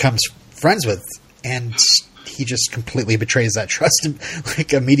becomes friends with, and he just completely betrays that trust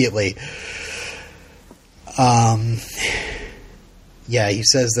immediately. He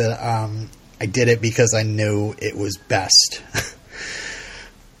says that I did it because I knew it was best.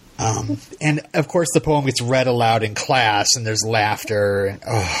 And of course the poem gets read aloud in class and there's laughter and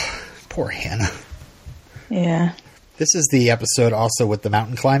poor Hannah. Yeah. This is the episode also with the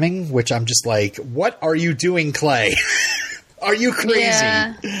mountain climbing, which I'm just like, what are you doing, Clay? Are you crazy?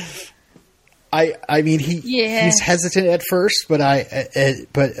 Yeah. I mean, he's hesitant at first, but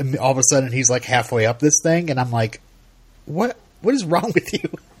but all of a sudden he's like halfway up this thing, and I'm like, what is wrong with you?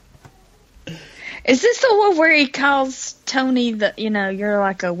 Is this the one where he calls Tony you're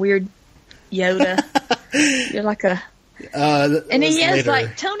like a weird Yoda? You're like a... and he is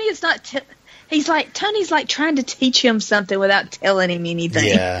like, Tony is not... he's like, Tony's like trying to teach him something without telling him anything.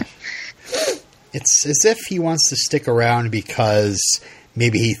 Yeah. It's as if he wants to stick around because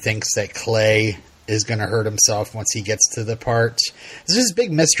maybe he thinks that Clay is going to hurt himself once he gets to the part. There's this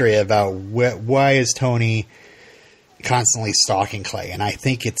big mystery about why is Tony constantly stalking Clay, and I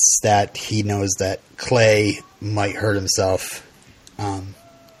think it's that he knows that Clay might hurt himself.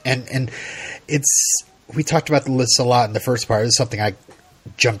 And we talked about this a lot in the first part. This is something I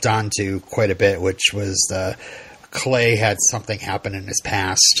jumped onto quite a bit, which was Clay had something happen in his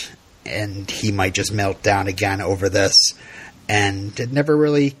past, and he might just melt down again over this, and it never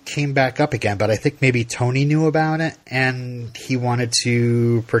really came back up again. But I think maybe Tony knew about it, and he wanted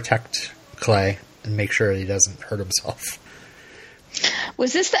to protect Clay and make sure he doesn't hurt himself.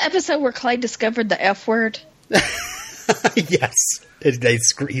 Was this the episode where Clay discovered the F word? Yes.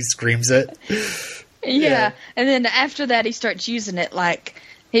 He screams it. Yeah. And then after that, he starts using it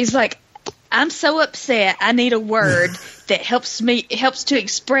he's like, I'm so upset. I need a word that helps to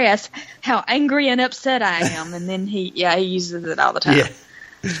express how angry and upset I am. And then he uses it all the time. Yeah.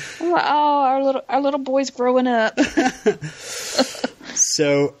 I'm like, our little boy's growing up.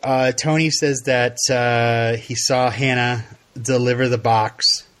 So Tony says that he saw Hannah deliver the box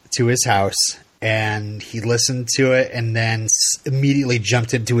to his house, and he listened to it and then immediately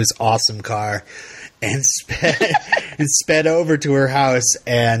jumped into his awesome car and sped over to her house,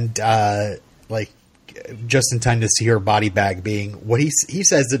 and just in time to see her body bag being what he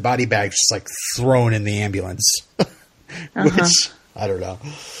says the body bag's just like thrown in the ambulance. Which I don't know.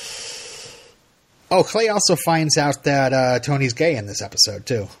 Oh, Clay also finds out that Tony's gay in this episode,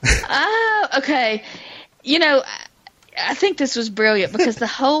 too. Oh, okay. I think this was brilliant because the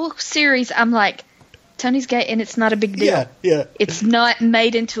whole series, I'm like, Tony's gay and it's not a big deal. Yeah. It's not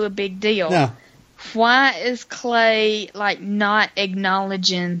made into a big deal. No. Why is Clay, not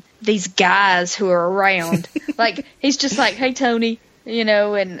acknowledging these guys who are around? He's just like, hey, Tony,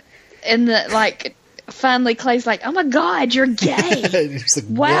 and finally, Clay's like, "Oh my God, you're gay!" Like,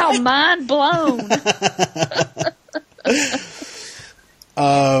 wow, what? Mind blown.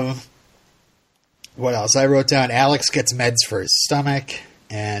 What else? I wrote down Alex gets meds for his stomach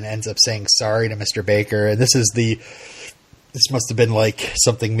and ends up saying sorry to Mr. Baker. And this must have been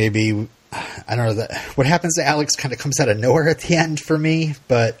something maybe, I don't know. What happens to Alex kind of comes out of nowhere at the end for me.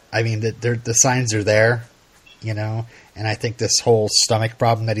 But I mean, the signs are there, And I think this whole stomach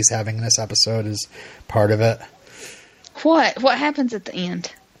problem that he's having in this episode is part of it. What happens at the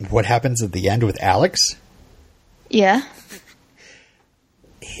end? What happens at the end with Alex? Yeah.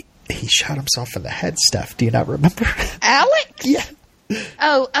 He shot himself in the head, Steph. Do you not remember? Alex? Yeah.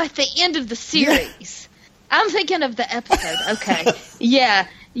 Oh, at the end of the series. Yeah. I'm thinking of the episode. Okay. Yeah.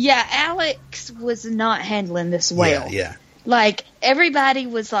 Alex was not handling this well. Yeah. Everybody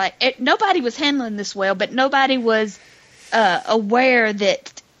was nobody was handling this well, but nobody was aware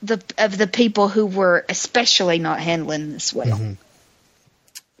that of the people who were especially not handling this well. Mm-hmm.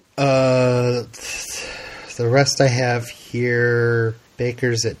 The rest I have here: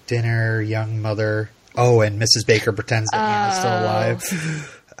 Baker's at dinner, young mother. Oh, and Mrs. Baker pretends that Hannah's still alive.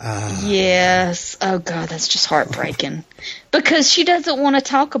 Yes. Oh God, that's just heartbreaking because she doesn't want to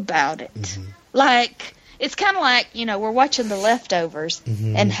talk about it. Mm-hmm. It's kind of like, we're watching The Leftovers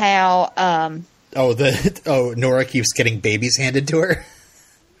and how Nora keeps getting babies handed to her.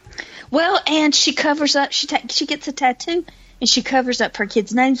 Well, and she covers up. She gets a tattoo, and she covers up her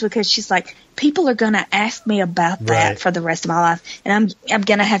kids' names because she's like, people are going to ask me about that Right. for the rest of my life, and I'm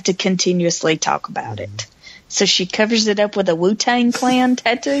going to have to continuously talk about it. So she covers it up with a Wu-Tang Clan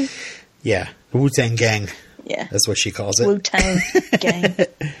tattoo. Yeah, Wu-Tang Gang. Yeah, That's what she calls it. Wu-Tang Gang.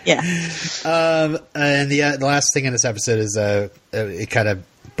 Yeah. And the last thing in this episode is it kind of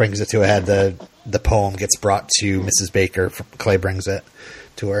brings it to a head. The poem gets brought to Mrs. Baker. Clay brings it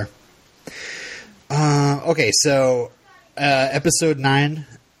to her. Okay, so episode 9.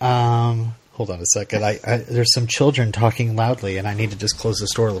 Hold on a second. There's some children talking loudly, and I need to just close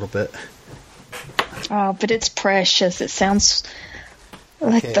this door a little bit. Oh, but it's precious. It sounds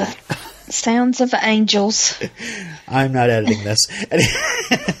like Okay. the sounds of angels. I'm not editing this.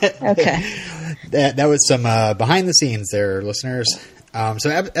 Okay. That was some behind the scenes there, listeners. So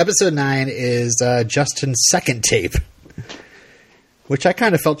episode 9 is Justin's second tape, which I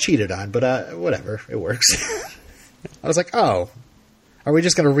kind of felt cheated on, but whatever, it works. I was like, oh, are we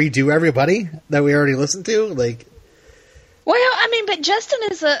just going to redo everybody that we already listened to? Like, Well, I mean, but Justin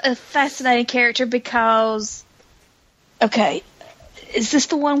is a fascinating character because, okay, is this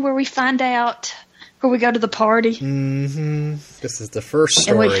the one where we find out where we go to the party? this is the first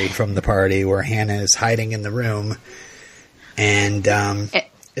And we- story from the party where Hannah is hiding in the room, and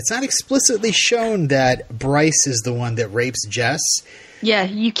it's not explicitly shown that Bryce is the one that rapes Jess. Yeah,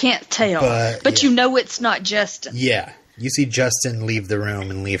 you can't tell, But, you know it's not Justin. Yeah, you see Justin leave the room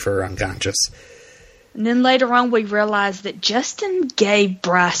and leave her unconscious. And then later on, we realize that Justin gave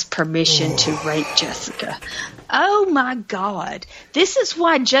Bryce permission to rape Jessica. Oh my God! This is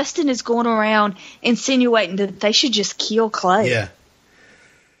why Justin is going around insinuating that they should just kill Clay. Yeah,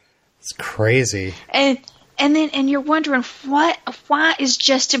 it's crazy. And you're wondering why is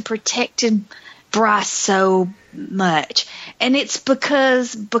Justin protecting Bryce so much? And it's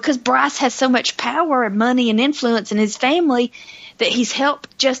because Bryce has so much power and money and influence in his family that he's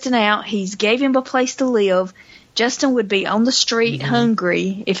helped Justin out. He's gave him a place to live. Justin would be on the street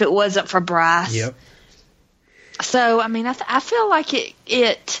hungry if it wasn't for Bryce. Yep. So I mean, I feel like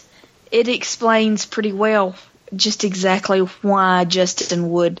it explains pretty well just exactly why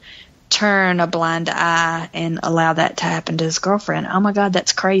Justin would turn a blind eye and allow that to happen to his girlfriend. Oh my God,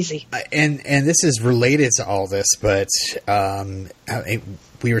 that's crazy. And this is related to all this, but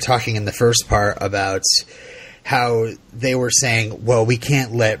we were talking in the first part about how they were saying, well, we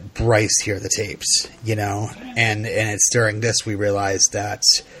can't let Bryce hear the tapes, you know? And it's during this we realized that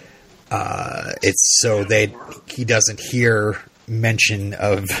it's so he doesn't hear mention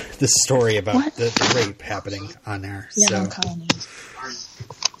of the story about the rape happening on there. Yeah, so I'm calling you.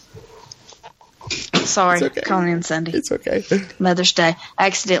 Sorry, It's okay. calling in Sunday. it's okay. Mother's Day. I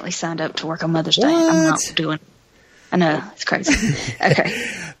accidentally signed up to work on Mother's Day. What? I'm not doing. I know, it's crazy. Okay.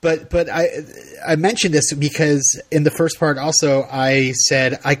 But I mentioned this because in the first part also I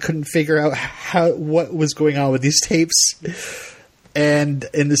said I couldn't figure out what was going on with these tapes, and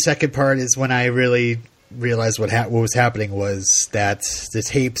in the second part is when I really realized what was happening was that the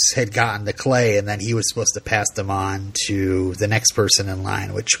tapes had gotten to Clay, and then he was supposed to pass them on to the next person in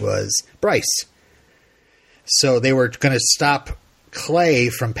line, which was Bryce. So they were going to stop Clay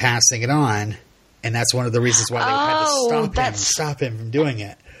from passing it on. And that's one of the reasons why they had to stop him from doing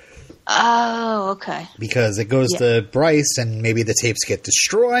it. Oh, okay. Because it goes to Bryce and maybe the tapes get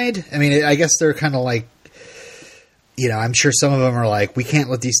destroyed. I mean, I guess they're kind of like, you know, I'm sure some of them are like, we can't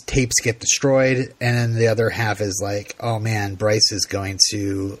let these tapes get destroyed. And then the other half is like, oh man, Bryce is going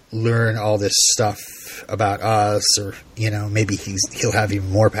to learn all this stuff about us, or, you know, maybe he'll have even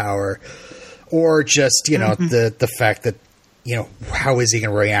more power. Or just, you know, the fact that, you know, how is he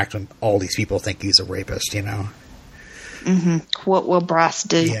going to react when all these people think he's a rapist, you know? Mm-hmm. What will Bryce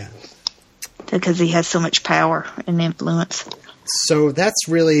do? Yeah. Because he has so much power and influence. So that's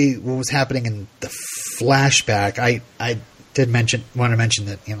really what was happening in the flashback. I did want to mention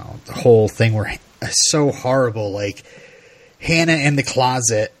that, you know, the whole thing were so horrible. Like, Hannah in the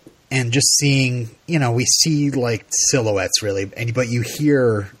closet and just seeing, you know, we see like silhouettes really, but you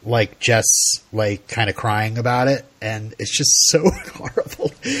hear like Jess like kind of crying about it, and it's just so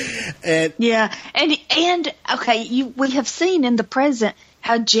horrible. And yeah, and okay, we have seen in the present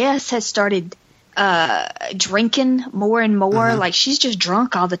how Jess has started drinking more and more. Like, she's just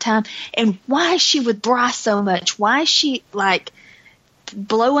drunk all the time. And why is she with Bryce so much? Why is she like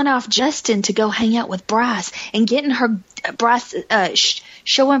blowing off Justin to go hang out with Bryce and getting her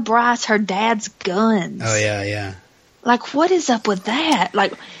showing Bryce her dad's guns? oh yeah. Like, what is up with that?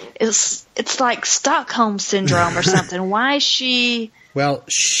 Like, it's like Stockholm syndrome or something. Why is she? Well,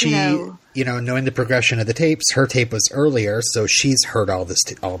 she, knowing the progression of the tapes, her tape was earlier, so she's heard all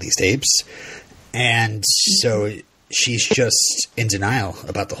these tapes, and so she's just in denial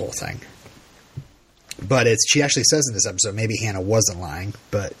about the whole thing. But she actually says in this episode, maybe Hannah wasn't lying,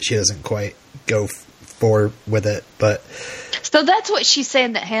 but she doesn't quite go forward with it. But so that's what she's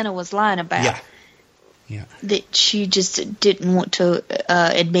saying that Hannah was lying about. Yeah. Yeah. That she just didn't want to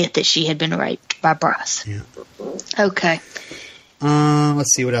admit that she had been raped by Bryce. Yeah. Okay.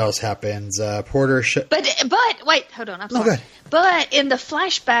 Let's see what else happens. Porter. But wait, hold on. I'm sorry. Good. But in the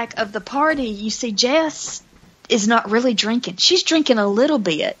flashback of the party, you see Jess is not really drinking. She's drinking a little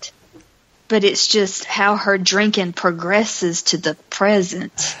bit, but it's just how her drinking progresses to the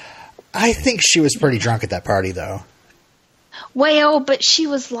present. I think she was pretty drunk at that party, though. Well, but she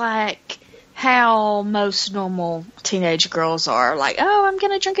was like how most normal teenage girls are. Like, oh, I'm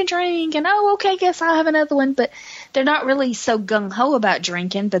going to drink a drink, and oh, okay, guess I'll have another one. But they're not really so gung-ho about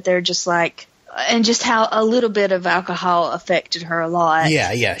drinking, but they're just like, and just how a little bit of alcohol affected her a lot.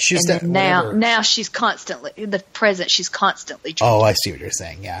 Yeah. She's now she's constantly, in the present, she's constantly drinking. Oh, I see what you're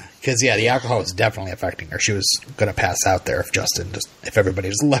saying, yeah. Because, the alcohol was definitely affecting her. She was going to pass out there if everybody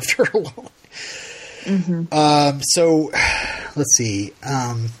just left her alone. Mm-hmm. So, let's see.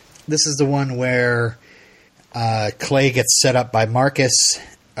 This is the one where Clay gets set up by Marcus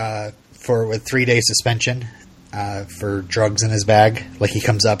with 3-day suspension for drugs in his bag. Like, he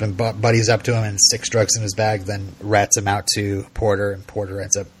comes up and buddies up to him and sticks drugs in his bag, then rats him out to Porter, and Porter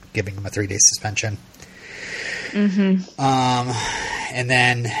ends up giving him a 3-day suspension. Mm-hmm. And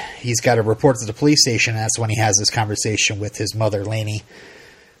then he's got to report to the police station, and that's when he has this conversation with his mother, Lainey,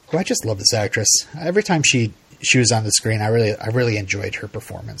 who I just love this actress. Every time she was on the screen, I really enjoyed her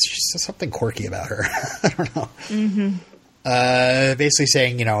performance. She's something quirky about her. I don't know. Mm-hmm. Basically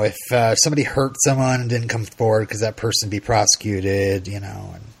saying, if somebody hurt someone and didn't come forward, because that person be prosecuted,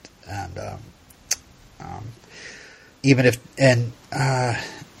 and even if and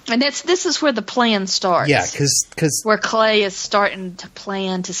this is where the plan starts. Yeah, because where Clay is starting to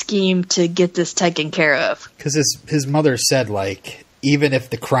plan to scheme to get this taken care of. Because his mother said, like, even if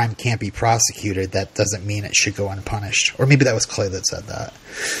the crime can't be prosecuted, that doesn't mean it should go unpunished. Or maybe that was Clay that said that.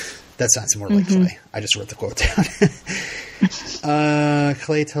 That sounds more like Clay. I just wrote the quote down.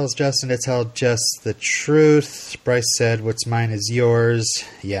 Clay tells Justin to tell Jess the truth. Bryce said, "What's mine is yours."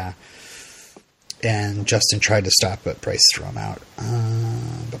 Yeah. And Justin tried to stop, but Bryce threw him out.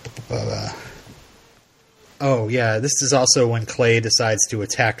 Oh, yeah. This is also when Clay decides to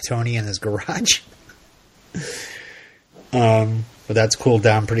attack Tony in his garage. But that's cooled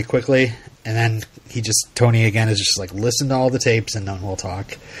down pretty quickly. And then Tony again is just like, listen to all the tapes and then we'll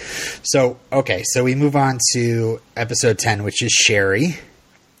talk. So, okay. So we move on to episode 10, which is Sherry.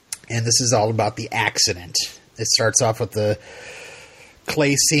 And this is all about the accident. It starts off with the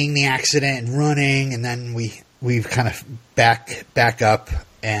Clay seeing the accident and running. And then we kind of back up.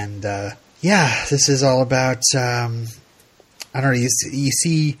 And, this is all about, I don't know, you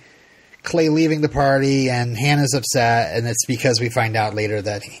see Clay leaving the party, and Hannah's upset, and it's because we find out later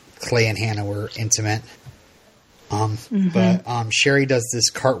that Clay and Hannah were intimate. But Sherry does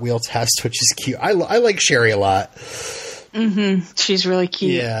this cartwheel test, which is cute. I like Sherry a lot. Mm-hmm. She's really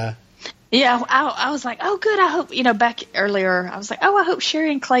cute. Yeah. Yeah, I was like, oh, good. I hope, back earlier, I was like, oh, I hope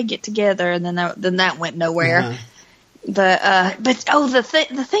Sherry and Clay get together, and then that went nowhere. Uh-huh.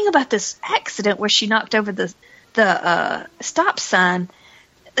 The thing about this accident where she knocked over the stop sign.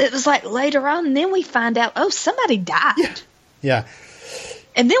 It was like later on, and then we find out, oh, somebody died. Yeah.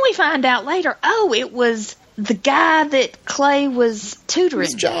 And then we find out later, oh, it was the guy that Clay was tutoring.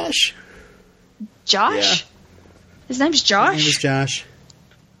 It was Josh. Josh? Yeah. His name's Josh? His name is Josh.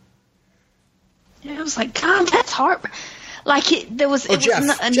 Yeah, I was like, God, that's hard. Like, there was... Oh,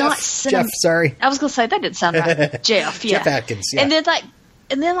 Jeff. Jeff, sorry. I was going to say, that didn't sound right. Jeff, yeah. Jeff Atkins, yeah.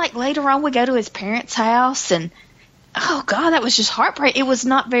 And then later on, we go to his parents' house, and oh, God, that was just heartbreaking. It was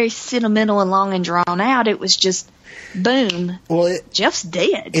not very sentimental and long and drawn out. It was just, boom, Jeff's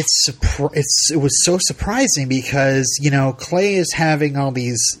dead. It was so surprising because, Clay is having all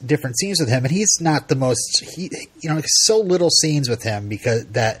these different scenes with him, and he's not the most, so little scenes with him because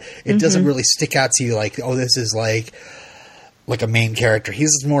that it doesn't really stick out to you like, oh, this is like a main character.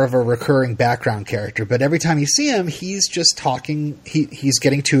 He's more of a recurring background character, but every time you see him, he's just talking. He's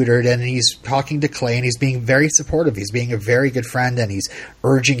getting tutored, and he's talking to Clay, and he's being very supportive. He's being a very good friend, and he's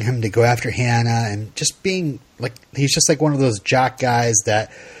urging him to go after Hannah, and just being like, he's just like one of those jock guys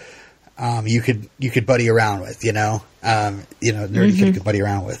that you could buddy around with, nerdy kid you could buddy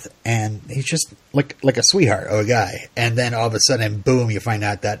around with, and he's just like a sweetheart of a guy. And then all of a sudden, boom, you find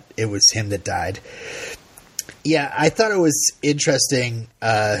out that it was him that died. Yeah, I thought it was interesting.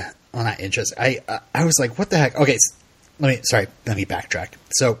 Well, not interesting. I was like, what the heck? Okay, let me backtrack.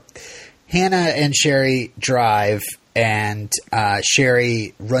 So Hannah and Sherry drive, and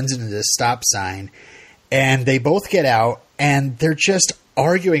Sherry runs into the stop sign, and they both get out, and they're just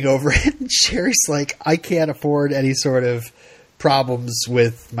arguing over it. And Sherry's like, I can't afford any sort of problems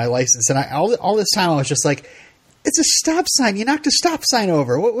with my license. And all this time I was just like, it's a stop sign. You knocked a stop sign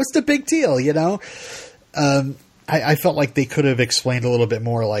over. What's the big deal, I felt like they could have explained a little bit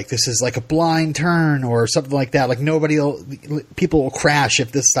more, like this is like a blind turn or something like that. Like people will crash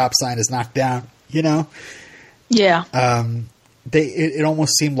if this stop sign is knocked down, Yeah. It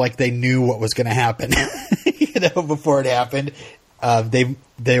almost seemed like they knew what was going to happen, before it happened.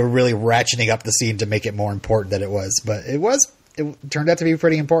 They were really ratcheting up the scene to make it more important than it was, but it turned out to be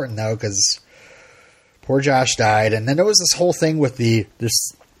pretty important though, because poor Josh died. And then there was this whole thing with it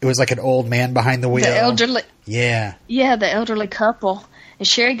was like an old man behind the wheel. The elderly. Yeah. Yeah, the elderly couple. And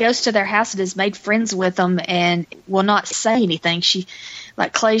Sherry goes to their house and has made friends with them and will not say anything.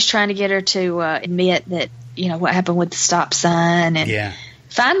 Clay's trying to get her to admit that, what happened with the stop sign. And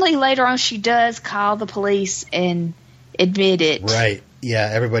finally, later on, she does call the police and admit it. Right. Yeah,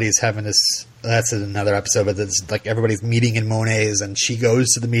 everybody's having this. That's another episode, but it's like everybody's meeting in Monet's, and she goes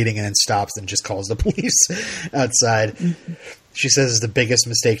to the meeting and then stops and just calls the police outside. Mm-hmm. She says it's the biggest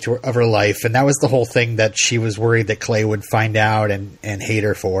mistake of her life, and that was the whole thing that she was worried that Clay would find out and hate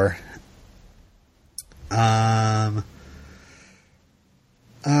her for.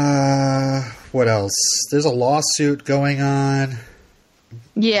 What else? There's a lawsuit going on.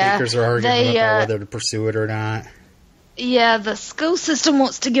 Yeah. Bakers are arguing about whether to pursue it or not. Yeah, the school system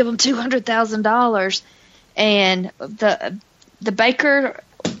wants to give them $200,000, and the Baker,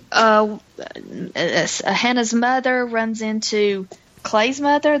 Hannah's mother runs into Clay's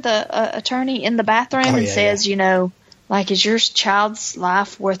mother, the attorney, in the bathroom and says, is your child's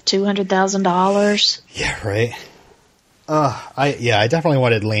life worth $200,000? Yeah, right. I definitely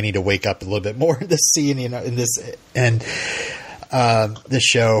wanted Lainey to wake up a little bit more in this scene, in this and this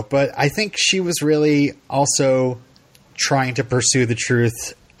show, but I think she was really also trying to pursue the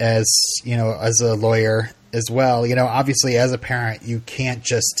truth as a lawyer as well. Obviously as a parent, you can't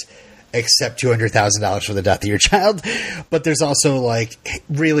just accept $200,000 for the death of your child, but there's also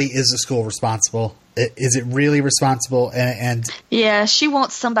really, is the school responsible? Is it really responsible? And yeah, she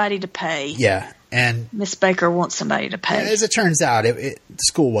wants somebody to pay. Yeah. And Miss Baker wants somebody to pay. As it turns out, the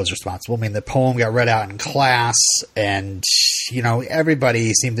school was responsible. I mean, the poem got read out in class, and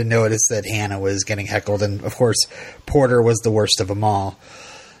everybody seemed to notice that Hannah was getting heckled, and of course, Porter was the worst of them all.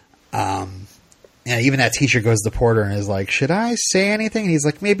 And even that teacher goes to Porter and is like, "Should I say anything?" And he's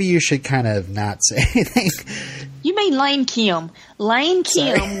like, "Maybe you should kind of not say anything." You mean Lane Kim? Lane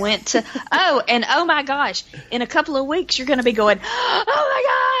Kim went to oh my gosh! In a couple of weeks, you're going to be going, "Oh my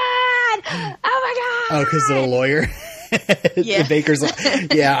god! Oh my god!" Oh, because of the lawyer. Yeah. The Baker's.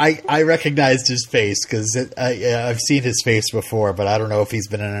 Yeah, I recognized his face because I've seen his face before, but I don't know if he's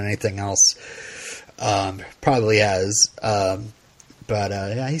been in anything else. Probably has. But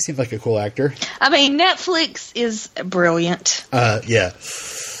he seems like a cool actor. I mean, Netflix is brilliant. Yeah.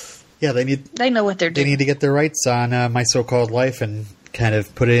 They know what they're doing. They need to get their rights on My So-Called Life and kind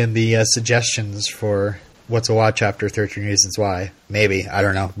of put in the suggestions for what to watch after 13 Reasons Why. Maybe. I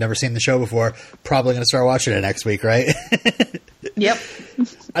don't know. Never seen the show before. Probably going to start watching it next week, right? Yep.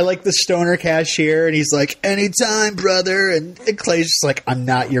 I like the stoner cashier, and he's like, "Anytime, brother." And Clay's just like, "I'm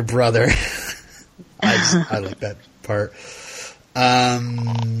not your brother." I like that part.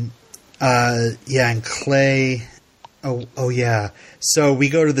 And Clay. Oh yeah. So we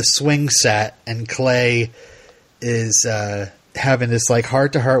go to the swing set, and Clay is having this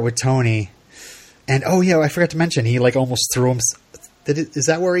heart to heart with Tony. And I forgot to mention, he almost threw him. Is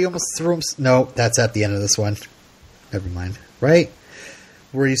that where he almost threw him? No, that's at the end of this one. Never mind. Right?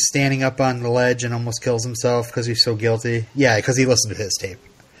 Where he's standing up on the ledge and almost kills himself because he's so guilty. Yeah, because he listened to his tape.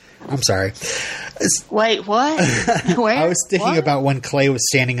 I'm sorry. Wait, what? Where? I was thinking about when Clay was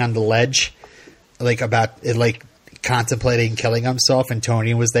standing on the ledge, contemplating killing himself, and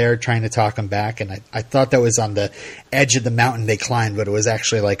Tony was there trying to talk him back. And I thought that was on the edge of the mountain they climbed, but it was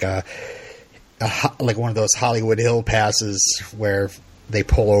actually like one of those Hollywood Hill passes where they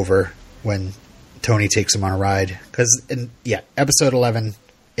pull over when Tony takes him on a ride. Because episode 11,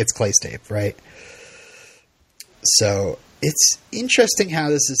 it's Clay's tape, right? So it's interesting how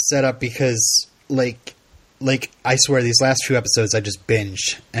this is set up because like, I swear these last few episodes I just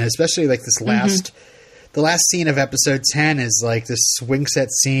binged, and especially like this the last scene of episode 10 is like this swing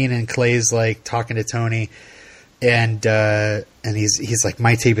set scene, and Clay's like talking to Tony, and he's like,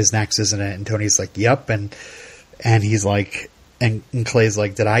 my tape is next, isn't it? And Tony's like, yep, and he's like, and Clay's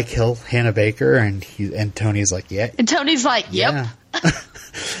like, did I kill Hannah Baker? And Tony's like, yeah, and Tony's like, yep. Yeah.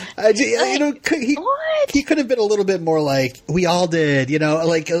 He could have been a little bit more like, we all did,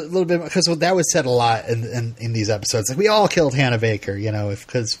 like a little bit, because that was said a lot in these episodes. Like, we all killed Hannah Baker,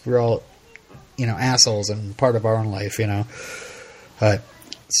 because we're all, assholes and part of our own life,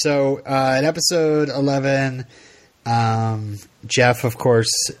 So in episode 11, Jeff, of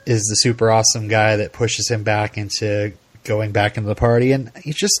course, is the super awesome guy that pushes him back into going back into the party, and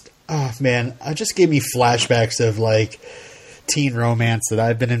he just, oh man, it just gave me flashbacks of like teen romance that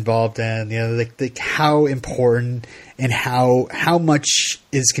I've been involved in, like how important and how much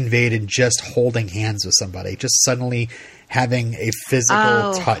is conveyed in just holding hands with somebody, just suddenly having a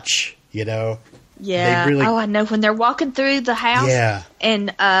physical touch, Yeah. Really, I know, when they're walking through the house, yeah,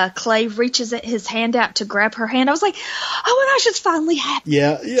 and Clay reaches his hand out to grab her hand. I was like, oh my gosh, it's finally happened.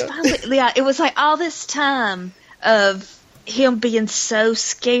 Yeah. It was like all this time of him being so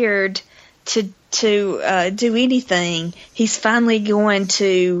scared to do anything. He's finally going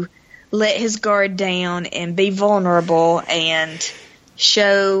to let his guard down and be vulnerable and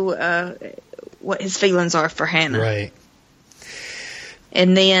show what his feelings are for Hannah. Right.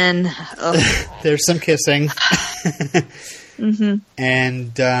 And then there's some kissing. Mm-hmm.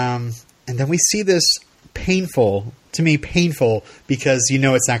 And then we see this painful, because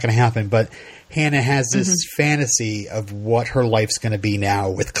it's not going to happen, but Hannah has this fantasy of what her life's going to be now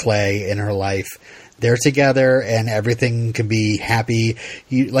with Clay in her life. They're together and everything can be happy.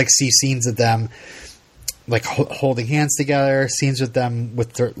 You like see scenes of them like holding hands together, scenes with them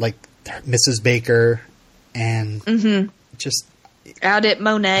with Mrs. Baker, and just out at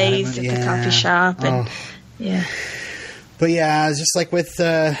Monet's at the coffee shop. And, yeah. But yeah, it's just like with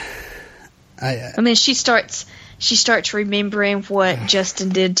and then she starts remembering what Justin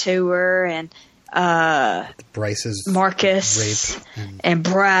did to her, and Bryce's Marcus rape and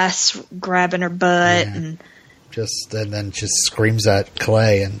Bryce grabbing her butt, and then just screams at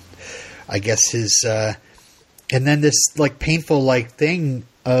Clay, and I guess his and then this like painful like thing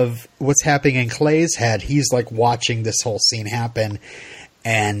of what's happening in Clay's head. He's like watching this whole scene happen,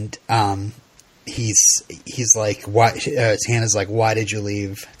 and he's like, why? Hannah's like, why did you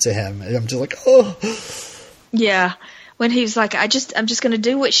leave, to him? And I'm just like, oh. Yeah, when he's like, I'm just going to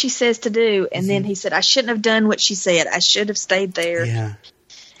do what she says to do, and then he said, I shouldn't have done what she said. I should have stayed there,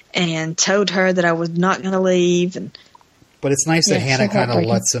 and told her that I was not going to leave. But it's nice that Hannah kind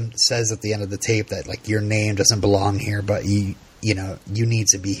of says at the end of the tape that like your name doesn't belong here, but you need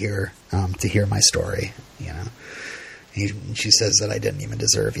to be here to hear my story. And she says that I didn't even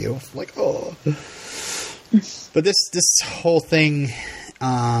deserve you. Like, oh. But this whole thing,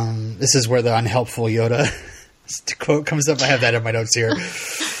 this is where the unhelpful Yoda quote comes up. I have that in my notes here.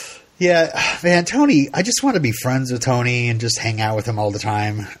 Yeah, man, Tony, I just want to be friends with Tony and just hang out with him all the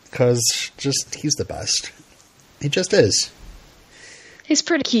time, because he's the best. He just is. He's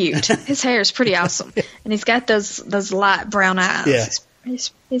pretty cute. His hair is pretty awesome, and he's got those light brown eyes. Yeah.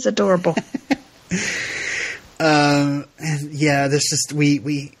 He's adorable. And yeah, there's just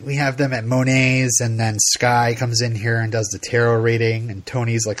we have them at Monet's, and then Sky comes in here and does the tarot reading, and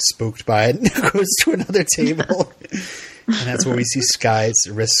Tony's like spooked by it and goes to another table. And that's where we see Sky's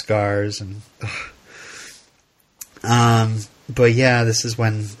wrist scars, and but yeah, this is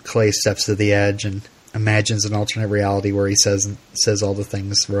when Clay steps to the edge and imagines an alternate reality where he says all the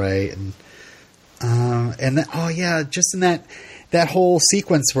things right, and then just in that whole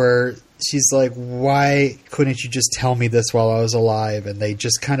sequence where she's like, why couldn't you just tell me this while I was alive? And they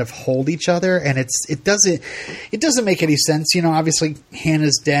just kind of hold each other, and it doesn't make any sense. Obviously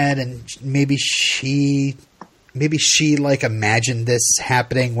Hannah's dead, and maybe she like imagined this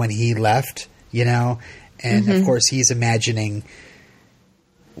happening when he left, and of course he's imagining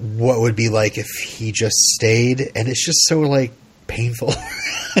what would be like if he just stayed, and it's just so like painful.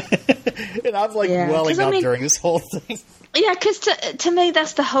 And I'm like welling up during this whole thing. Yeah, because to me,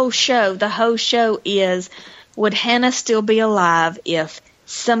 that's the whole show. The whole show is, would Hannah still be alive if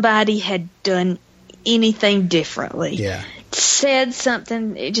somebody had done anything differently? Yeah. Said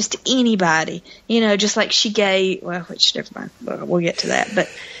something, just anybody. Just like she gave, which, never mind, we'll get to that. But,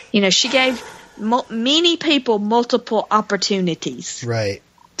 she gave many people multiple opportunities. Right.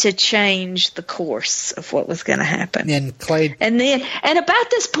 To change the course of what was going to happen. And Clay. And about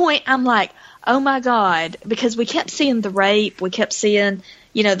this point, I'm like, oh my God, because we kept seeing the rape, we kept seeing,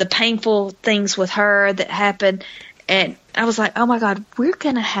 the painful things with her that happened. And I was like, oh my God, we're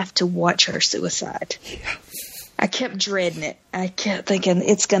going to have to watch her suicide. Yeah. I kept dreading it. I kept thinking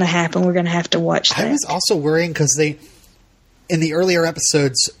it's going to happen. We're going to have to watch that. I was also worrying because in the earlier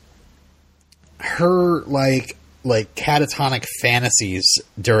episodes, her like catatonic fantasies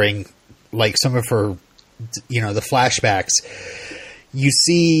during like some of her, the flashbacks, you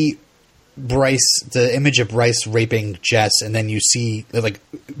see the image of Bryce raping Jess, and then you see like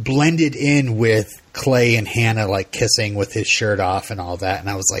blended in with Clay and Hannah like kissing with his shirt off and all that. And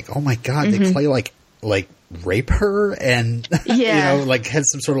I was like, oh my God, did Clay like rape her and like had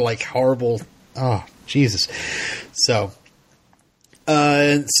some sort of like horrible, oh Jesus. So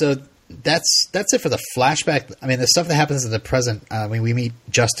that's it for the flashback. I mean, the stuff that happens in the present. We meet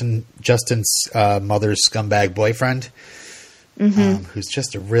Justin's mother's scumbag boyfriend, who's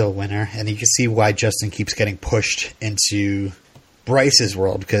just a real winner, and you can see why Justin keeps getting pushed into Bryce's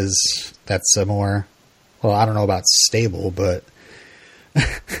world, because that's a more, well, I don't know about stable, but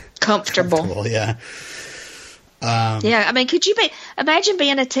comfortable. Yeah. Yeah, I mean, imagine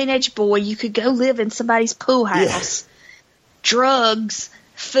being a teenage boy? You could go live in somebody's pool house, drugs,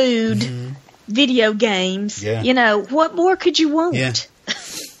 food, video games. Yeah. What more could you want? Yeah.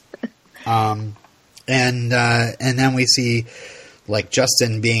 And then we see like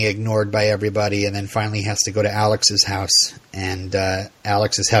Justin being ignored by everybody, and then finally has to go to Alex's house. And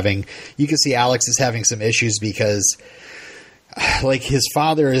you can see Alex is having some issues because like his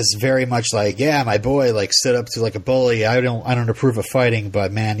father is very much like, yeah, my boy like stood up to like a bully. I don't approve of fighting,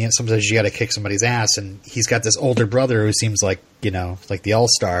 but man, sometimes you got to kick somebody's ass. And he's got this older brother who seems like, like the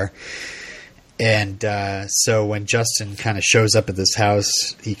all-star. And so when Justin kind of shows up at this house,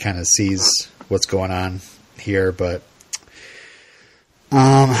 he kind of sees what's going on here. But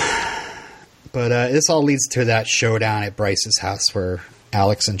this all leads to that showdown at Bryce's house where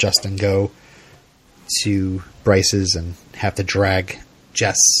Alex and Justin go to Bryce's and have to drag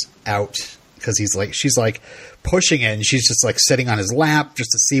Jess out because she's like pushing it, and she's just like sitting on his lap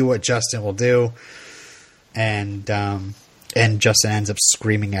just to see what Justin will do. And Justin ends up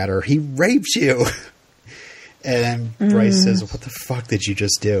screaming at her, "He raped you!" And then Bryce says, "What the fuck did you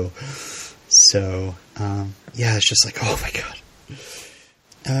just do?" So, it's just like, oh my God.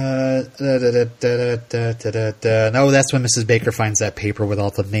 No, that's when Mrs. Baker finds that paper with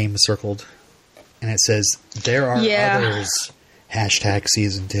all the names circled. And it says, there are others.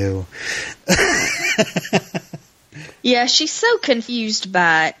 #season 2. Yeah, she's so confused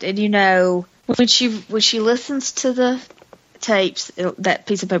by it. And, when she listens to the tapes, that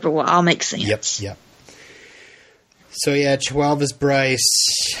piece of paper will all make sense. Yep. So, 12 is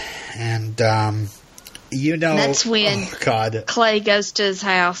Bryce. And, that's when Clay goes to his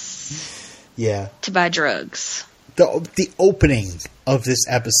house to buy drugs. The opening of this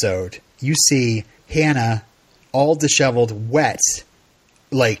episode, you see Hannah all disheveled, wet,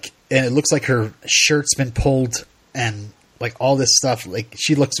 and it looks like her shirt's been pulled and like all this stuff. Like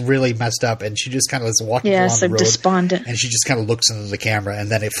she looks really messed up, and she just kind of is walking along the road, despondent, and she just kind of looks into the camera, and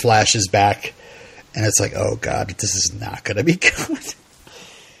then it flashes back, and it's like, oh God, this is not going to be good.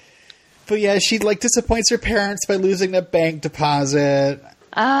 But yeah, she disappoints her parents by losing the bank deposit.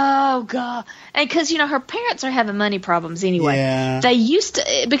 Oh God! And because her parents are having money problems anyway. Yeah. They used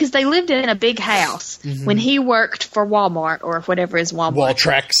to, because they lived in a big house when he worked for Walmart or whatever is Walmart.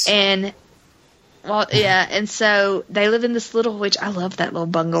 Waltrex. And and so they live in this little, which I love that little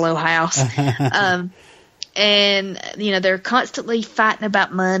bungalow house. And they're constantly fighting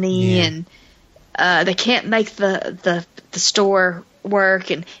about money, and they can't make the store work,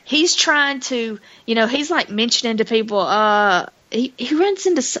 and he's trying to, he's like mentioning to people, he goes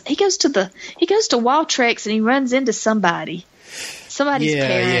to Waltrex and he runs into somebody's parent.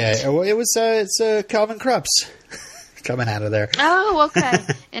 Yeah. Well, it's Calvin Krupps coming out of there. Oh, okay.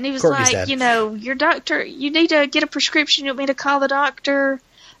 And he was like, dad. Your doctor, you need to get a prescription. You want me to call the doctor?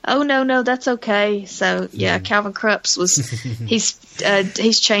 Oh, no, that's okay. So Calvin Krupps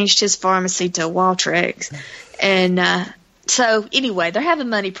he's changed his pharmacy to Waltrex, and so anyway, they're having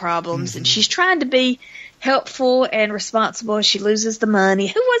money problems, and she's trying to be helpful and responsible. She loses the money.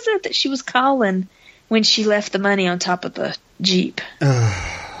 Who was it that she was calling when she left the money on top of the Jeep?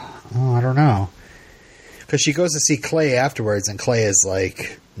 I don't know. Because she goes to see Clay afterwards, and Clay is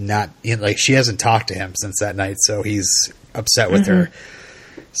not she hasn't talked to him since that night, so he's upset with her.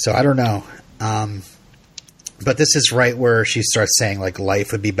 So I don't know. But this is right where she starts saying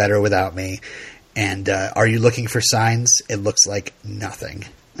life would be better without me. And are you looking for signs? It looks like nothing.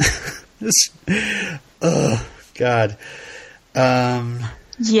 Oh, God.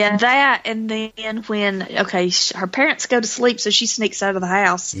 Yeah, that, and then when her parents go to sleep, so she sneaks out of the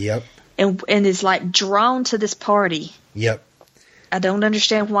house. Yep. And is like drawn to this party. Yep. I don't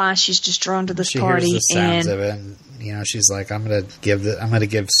understand why she's just drawn to this party. She hears the sounds of it, and she's like, I'm gonna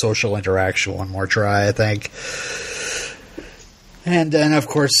give social interaction one more try, I think. And then, of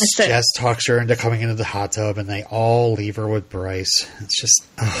course, Jess talks her into coming into the hot tub, and they all leave her with Bryce. It's just,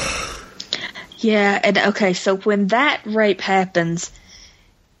 yeah. And so when that rape happens,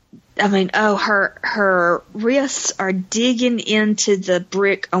 I mean, her wrists are digging into the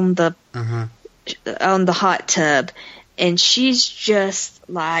brick on the hot tub, and she's just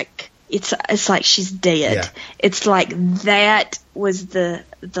like, it's like she's dead. Yeah. It's like that was the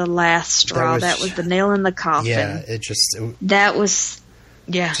last straw. That was the nail in the coffin. Yeah, that was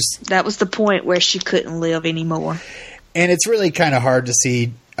the point where she couldn't live anymore. And it's really kind of hard to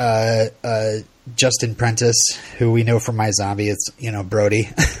see Justin Prentice, who we know from iZombie. It's Brody,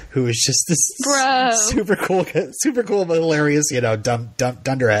 who is just this super cool but hilarious,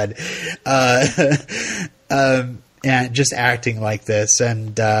 dunderhead, and just acting like this,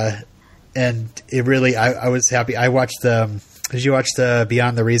 and it really, I was happy. I watched did you watch the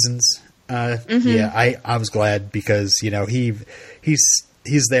Beyond the Reasons? Yeah, I was glad because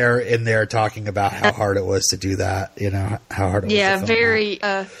he's there in there talking about how hard it was to do that. How hard it was. Yeah, to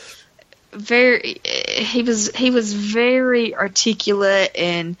film he was very articulate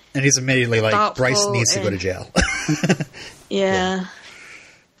and he's immediately like, thoughtful, Bryce needs to go to jail. Yeah.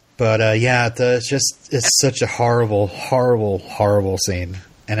 But it's such a horrible, horrible, horrible scene,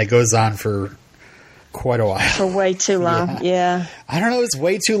 and it goes on for quite a while. For way too long. Yeah. I don't know. It's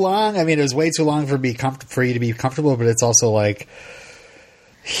way too long. I mean, it was way too long for you to be comfortable, but it's also like,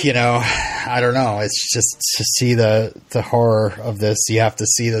 I don't know. It's just to see the horror of this. You have to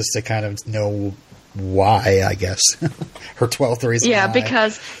see this to kind of know why, I guess. Her 12th reason. Yeah, why.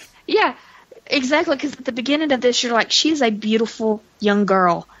 because exactly. Because at the beginning of this, you're like, she's a beautiful young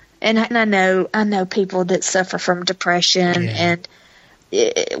girl, and I know people that suffer from depression, and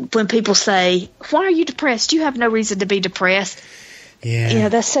when people say, "Why are you depressed? You have no reason to be depressed." Yeah,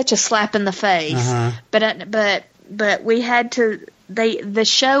 that's such a slap in the face. Uh-huh. But we had to. The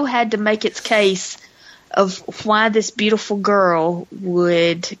show had to make its case of why this beautiful girl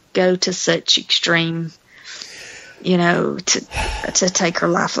would go to such extreme, to take her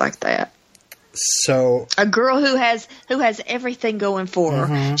life like that. So a girl who has everything going for her.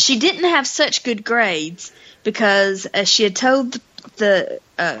 Mm-hmm. She didn't have such good grades because she had told the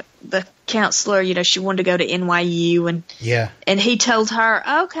counselor, she wanted to go to NYU, and he told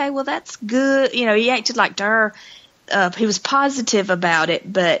her, okay, well that's good. He acted like to her. He was positive about it,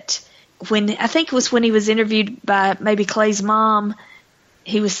 but I think it was when he was interviewed by maybe Clay's mom,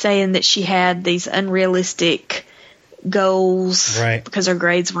 he was saying that she had these unrealistic goals, right, because her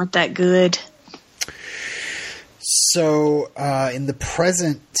grades weren't that good. So in the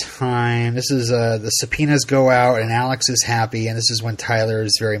present time, this is the subpoenas go out and Alex is happy, and this is when Tyler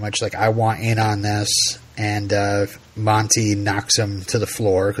is very much like, I want in on this, and Monty knocks him to the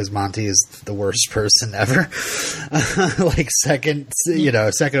floor because Monty is the worst person ever. Like second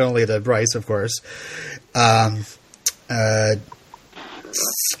only to Bryce, of course.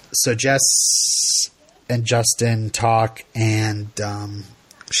 So Jess and Justin talk, and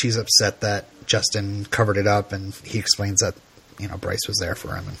she's upset that Justin covered it up, and he explains that Bryce was there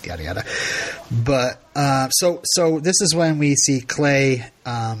for him and yada yada. But so this is when we see Clay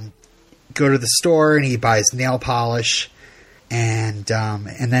go to the store, and he buys nail polish, and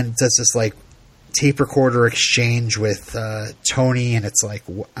then does this like tape recorder exchange with Tony, and it's like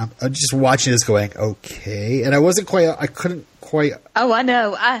I'm just watching this going, okay, and I couldn't quite. Oh, I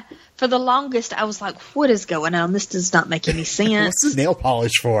know. For the longest, I was like, what is going on? This does not make any sense. What's this nail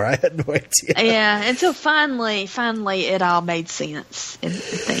polish for? I had no idea. Yeah, until finally it all made sense at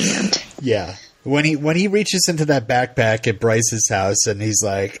the end. Yeah. When he reaches into that backpack at Bryce's house, and he's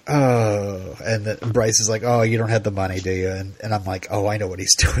like, oh, and Bryce is like, oh, you don't have the money, do you? And I'm like, oh, I know what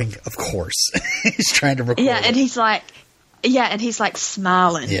he's doing. Of course. He's trying to record. Yeah, and he's like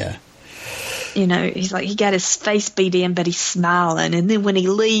smiling. Yeah. He's like, he got his face beat in, but he's smiling. And then when he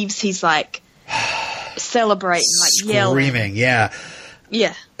leaves, he's like celebrating, like screaming, yelling.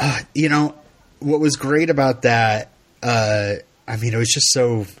 Yeah. What was great about that, it was just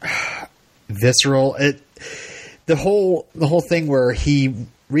so visceral. The whole thing where he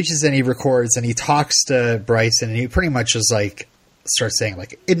reaches and he records and he talks to Bryce, and he pretty much is like, starts saying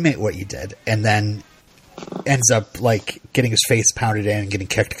like, admit what you did. And then ends up like getting his face pounded in and getting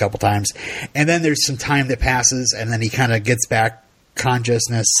kicked a couple times, and then there's some time that passes, and then he kind of gets back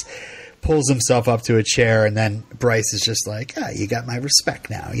consciousness, pulls himself up to a chair, and then Bryce is just like, you got my respect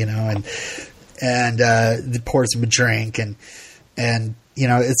now, and pours him a drink, and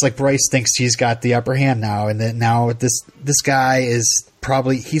it's like Bryce thinks he's got the upper hand now, and then now this guy is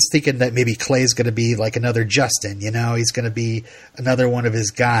probably, he's thinking that maybe Clay's going to be like another Justin, he's going to be another one of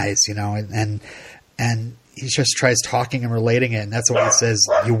his guys, and he just tries talking and relating it, and that's what he says.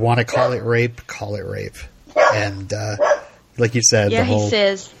 You want to call it rape? Call it rape. And like you said, he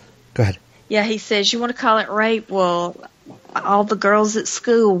says. Go ahead. Yeah, he says, you want to call it rape? Well, all the girls at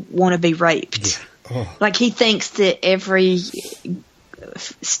school want to be raped. Yeah. Oh. Like he thinks that every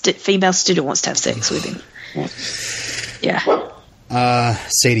female student wants to have sex with him. Yeah.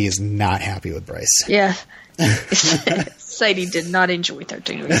 Sadie is not happy with Bryce. Yeah. Sadie did not enjoy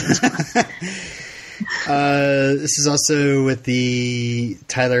 13 Reasons Why. This is also with the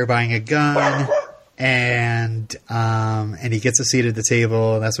Tyler buying a gun. And he gets a seat at the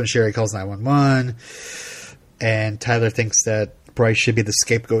table, and that's when Sherry calls 911. And Tyler thinks that Bryce should be the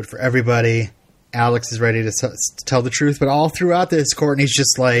scapegoat for everybody. Alex is ready to tell the truth, but all throughout this, Courtney's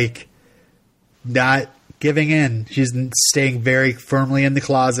just like not giving in. She's staying very firmly in the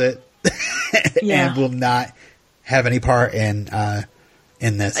closet and will not have any part in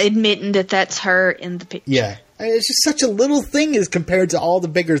this. Admitting that that's her in the picture. Yeah. It's just such a little thing as compared to all the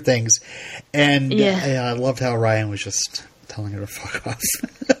bigger things. And I loved how Ryan was just telling her to fuck off.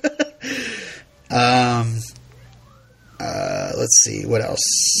 Let's see. What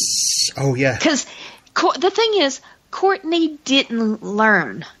else? Oh, yeah. Because the thing is, Courtney didn't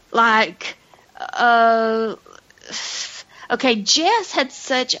learn. Like, okay, Jess had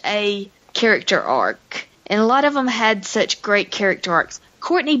such a character arc. And a lot of them had such great character arcs.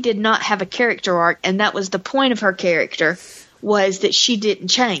 Courtney did not have a character arc, and that was the point of her character, was that she didn't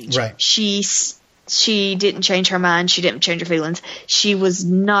change. Right. She didn't change her mind. She didn't change her feelings. She was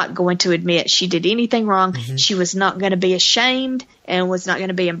not going to admit she did anything wrong. Mm-hmm. She was not going to be ashamed and was not going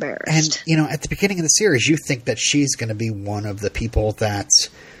to be embarrassed. And, at the beginning of the series, you think that she's going to be one of the people that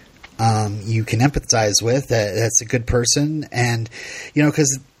you can empathize with, that's a good person. And,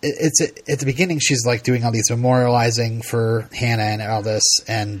 because it's at the beginning, she's like doing all these memorializing for Hannah and all this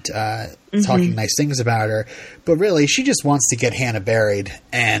and talking nice things about her. But really, she just wants to get Hannah buried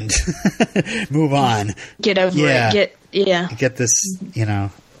and move on. Get over it. Get this, in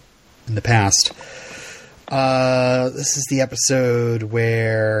the past. This is the episode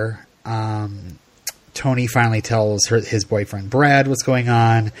where Tony finally tells his boyfriend Brad what's going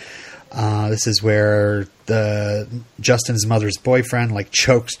on. This is where Justin's mother's boyfriend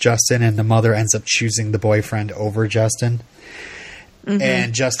chokes Justin, and the mother ends up choosing the boyfriend over Justin. Mm-hmm.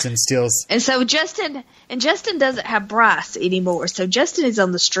 And Justin steals. And so Justin doesn't have Bryce anymore. So Justin is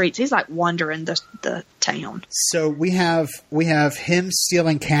on the streets. He's wandering the town. So we have him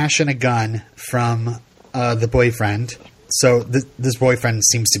stealing cash and a gun from the boyfriend. So this boyfriend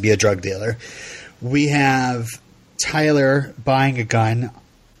seems to be a drug dealer. We have Tyler buying a gun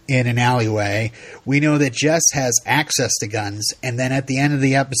in an alleyway. We know that Jess has access to guns, and then at the end of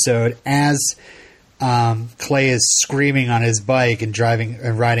the episode, as Clay is screaming on his bike and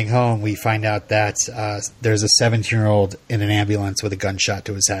riding home, we find out that there's a 17-year-old in an ambulance with a gunshot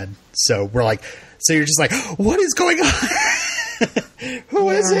to his head. So you're just like, what is going on? Who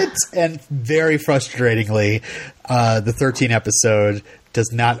is it? And very frustratingly, the 13th episode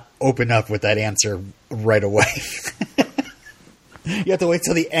does not open up with that answer right away. You have to wait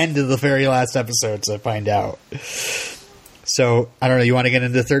till the end of the very last episode to find out. So, I don't know. You want to get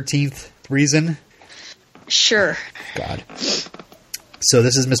into the 13th reason? Sure. God. So,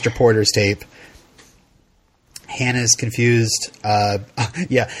 this is Mr. Porter's tape. Hannah's confused.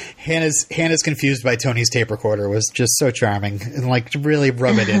 Hannah's confused by Tony's tape recorder was just so charming. And, really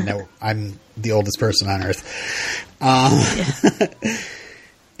rub it in that I'm the oldest person on earth.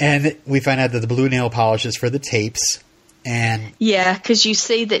 And we find out that the blue nail polish is for the tapes. And because you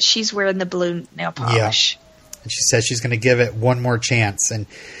see that she's wearing the blue nail polish. Yeah. And she says she's going to give it one more chance. And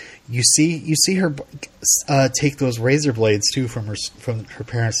you see her take those razor blades too from her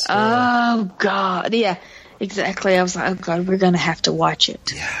parents' store. Oh God, yeah, exactly. I was like, oh God, we're going to have to watch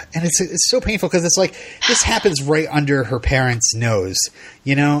it. Yeah, and it's so painful because it's like this happens right under her parents' nose,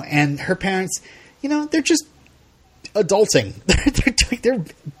 and her parents, they're just adulting. They're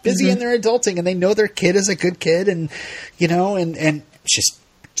busy and they're adulting, and they know their kid is a good kid, and and just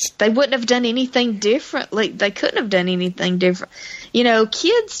they wouldn't have done anything differently. They couldn't have done anything different.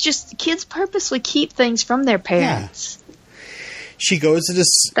 Kids purposely keep things from their parents. Yeah. She goes to this.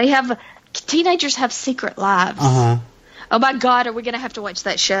 Teenagers have secret lives. Oh my God, are we going to have to watch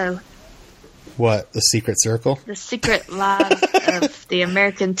that show? What, The Secret Circle? The Secret Lives of the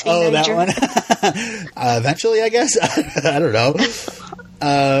American Oh, Teenager. that one. Eventually, I guess. I don't know.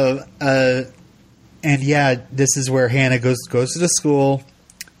 And yeah, this is where Hannah goes to the school,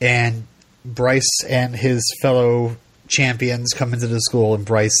 and Bryce and his fellow champions come into the school, and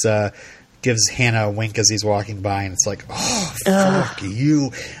Bryce gives Hannah a wink as he's walking by, and it's like, oh, fuck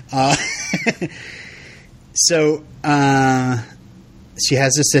you. So she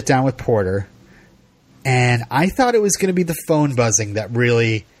has to sit down with Porter, and I thought it was going to be the phone buzzing that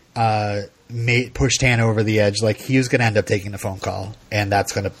really pushed Hannah over the edge. Like, he was going to end up taking the phone call, and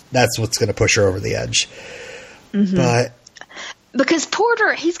that's what's going to push her over the edge. Mm-hmm. But because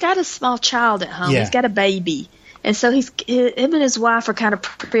Porter, he's got a small child at home. Yeah. He's got a baby. And so him and his wife are kind of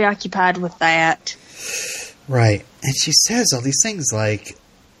preoccupied with that. Right. And she says all these things like,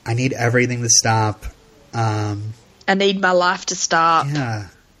 I need everything to stop. I need my life to stop. Yeah.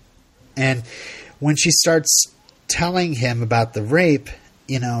 And when she starts telling him about the rape,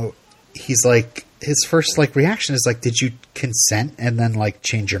 he's like, his first reaction is like, did you consent and then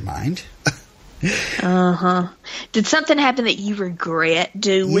change your mind? Uh-huh. Did something happen that you regret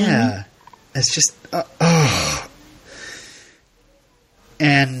doing? Yeah. It's just,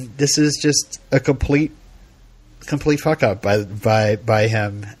 and this is just a complete fuck up by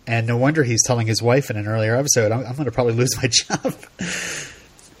him, and no wonder he's telling his wife in an earlier episode, I'm going to probably lose my job.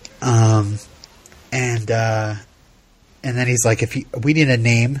 And then he's like, we need a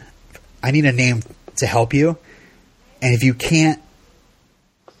name, I need a name to help you, and if you can't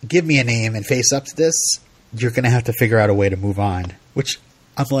give me a name and face up to this, you're going to have to figure out a way to move on. Which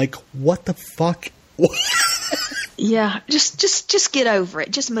I'm like, what the fuck? Yeah, just get over it.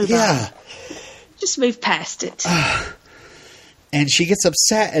 Just move on. Just move past it. And she gets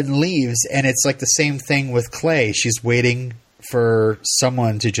upset and leaves, and it's like the same thing with Clay. She's waiting for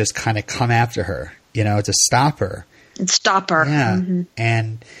someone to just kind of come after her, to stop her. And stop her. Yeah. Mm-hmm.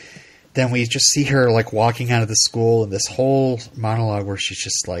 And then we just see her walking out of the school, and this whole monologue where she's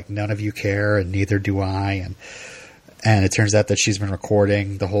just like, none of you care and neither do I. And it turns out that she's been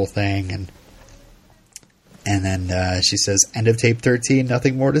recording the whole thing. And then she says, end of tape 13,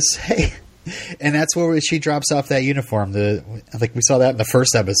 nothing more to say. And that's where she drops off that uniform. We saw that in the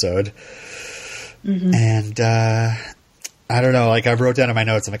first episode. Mm-hmm. And I don't know, I wrote down in my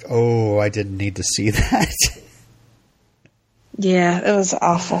notes, I'm like, oh, I didn't need to see that. Yeah, it was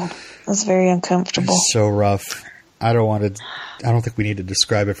awful. It was very uncomfortable. So rough. I don't think we need to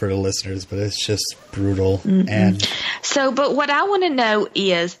describe it for the listeners, but it's just brutal. Mm-hmm. And but what I want to know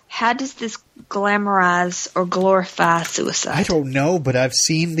is, how does this glamorize or glorify suicide? I don't know, but I've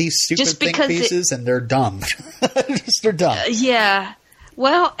seen these stupid think pieces, and they're dumb. They're dumb. Yeah.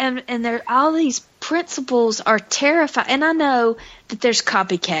 Well, and all these principals are terrified. And I know that there's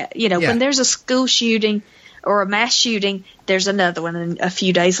copycat. When there's a school shooting or a mass shooting, there's another one, and a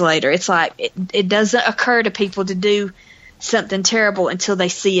few days later. It's like it doesn't occur to people to do something terrible until they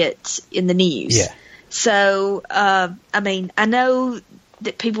see it in the news. Yeah. So, I know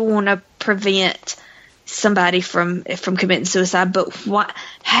that people want to prevent somebody from committing suicide, but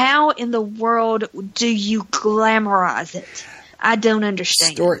how in the world do you glamorize it? I don't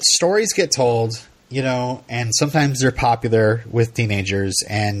understand. Stories get told, and sometimes they're popular with teenagers,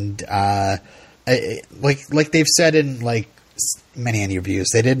 and like they've said in many interviews,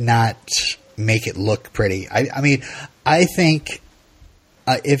 they did not make it look pretty. I think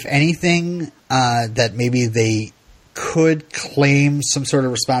if anything that maybe they could claim some sort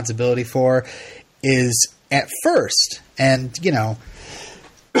of responsibility for is at first, and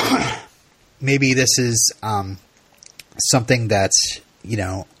maybe this is something that's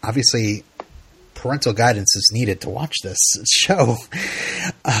obviously parental guidance is needed to watch this show.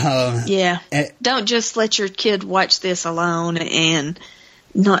 Don't just let your kid watch this alone and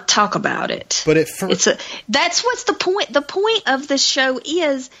not talk about it. But that's what's the point. The point of the show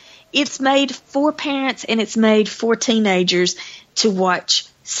is it's made for parents and it's made for teenagers to watch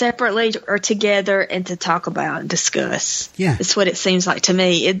separately or together and to talk about and discuss. Yeah. It's what it seems like to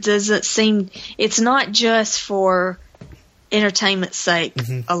me. It doesn't seem – it's not just for entertainment's sake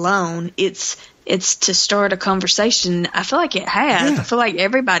alone. It's to start a conversation. I feel like it has. I feel like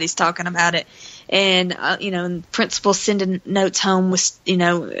everybody's talking about it. And, and principals sending notes home with, and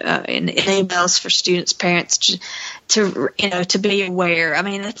emails for students, parents to be aware.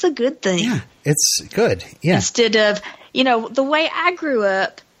 That's a good thing. Yeah, it's good. Yeah. Instead of, the way I grew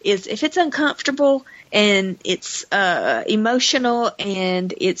up is if it's uncomfortable and it's emotional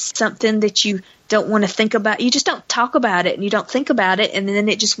and it's something that you don't want to think about, you just don't talk about it and you don't think about it, and then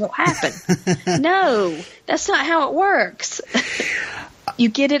it just won't happen. No, that's not how it works. you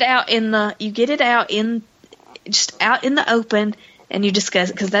get it out in just out in the open, and you discuss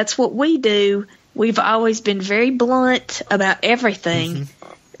it, because that's what we do. We've always been very blunt about everything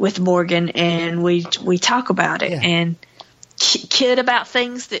with Morgan, and we talk about it and kid about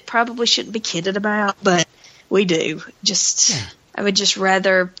things that probably shouldn't be kidded about, but we do. I would just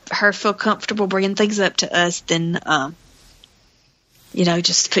rather her feel comfortable bringing things up to us than,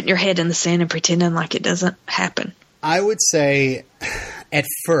 just putting your head in the sand and pretending like it doesn't happen. I would say at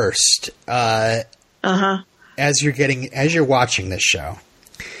first, as you're watching this show,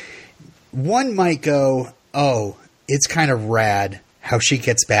 one might go, oh, it's kind of rad how she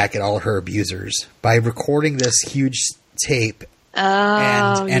gets back at all her abusers by recording this huge tape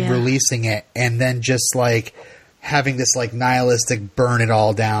and releasing it, and then just like having this like nihilistic burn it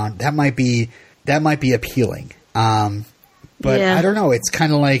all down. That might be appealing. But I don't know. It's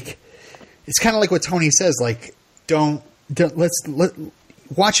kind of like what Tony says. Like, let's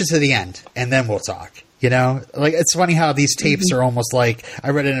watch it to the end and then we'll talk. You know, like, it's funny how these tapes are almost like, I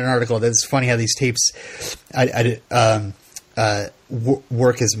read in an article that it's funny how these tapes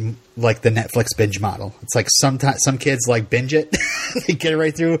work as like the Netflix binge model. It's like sometimes some kids like binge it, they get it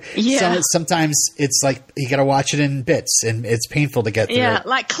right through. Yeah. Sometimes it's like you got to watch it in bits, and it's painful to get through. Yeah,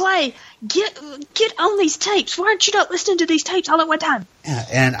 like Clay, get on these tapes. Why aren't you not listening to these tapes all at one time? Yeah,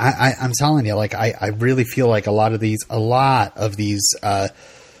 and I'm telling you, like I really feel like a lot of these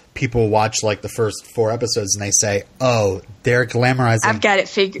people watch like the first 4 episodes and they say, "Oh, they're glamorizing." I've got it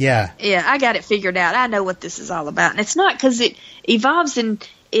figured. Yeah, I got it figured out. I know what this is all about, and it's not because it evolves and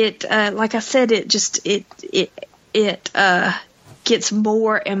it, like I said, it gets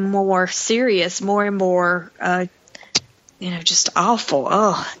more and more serious, more and more, just awful.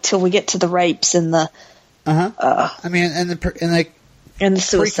 Oh, till we get to the rapes and the. I mean, and the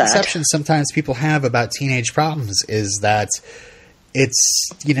suicide. Preconception sometimes people have about teenage problems is that it's,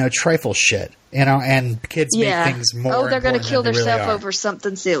 trifle shit, and kids make things more. Oh, they're going to kill themselves over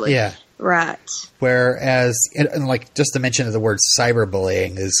something silly. Yeah. Right. Whereas, and like, just the mention of the word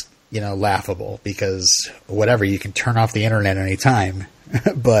cyberbullying is, laughable, because whatever, you can turn off the internet anytime,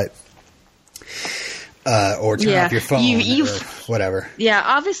 but, or turn off your phone or whatever. Yeah.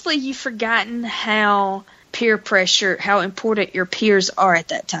 Obviously you've forgotten how peer pressure, how important your peers are at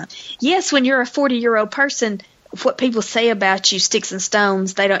that time. Yes. When you're a 40-year-old person, what people say about you, sticks and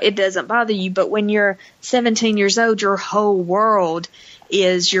stones, it doesn't bother you. But when you're 17 years old, your whole world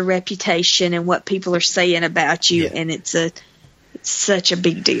is your reputation and what people are saying about you. Yeah. And it's such a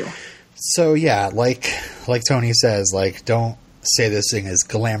big deal. So yeah, like Tony says, like, don't say this thing is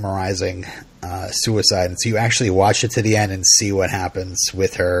glamorizing suicide until you actually watch it to the end and see what happens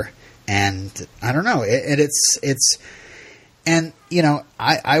with her. And I don't know,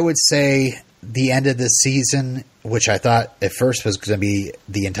 I would say the end of this season, which I thought at first was going to be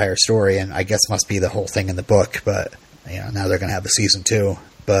the entire story, and I guess must be the whole thing in the book, but now they're going to have a season 2.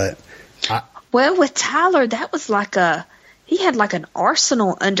 But well, with Tyler, that was like he had like an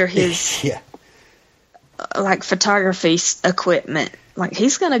arsenal under his like photography equipment. Like,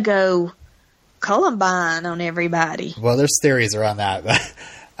 he's going to go Columbine on everybody. Well, there's theories around that, but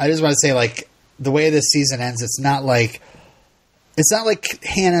I just want to say, like, the way this season ends, it's not like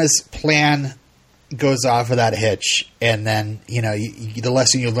Hannah's plan goes off without a hitch, and then, the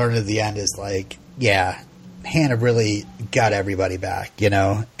lesson you learn at the end is like, yeah, Hannah really got everybody back,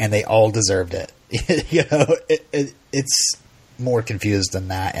 and they all deserved it. It's more confused than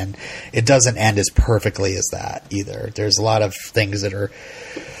that, and it doesn't end as perfectly as that either. There's a lot of things that are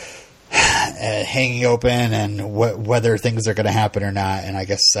hanging open, and whether things are going to happen or not. And I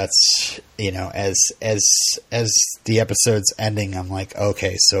guess that's, as the episode's ending, I'm like,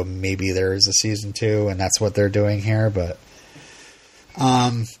 okay, so maybe there is a season 2, and that's what they're doing here. But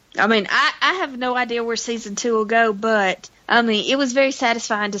I mean, I have no idea where season 2 will go, but I mean, it was very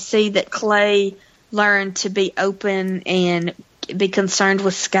satisfying to see that Clay learned to be open and be concerned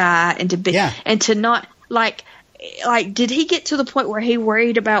with Sky, and to be and to not like, did he get to the point where he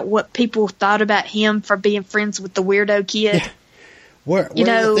worried about what people thought about him for being friends with the weirdo kid? Yeah. Where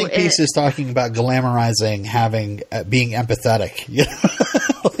the think piece is talking about glamorizing being empathetic,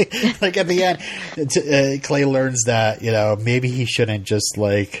 like at the end, Clay learns that, maybe he shouldn't just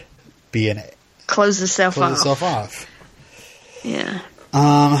like close himself off. Yeah.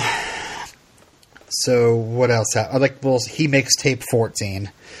 So what else? He makes tape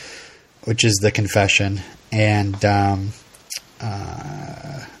 14, which is the confession. And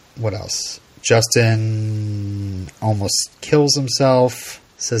what else? Justin almost kills himself.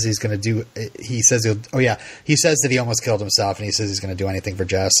 Says he's going to do. He says he says that he almost killed himself, and he says he's going to do anything for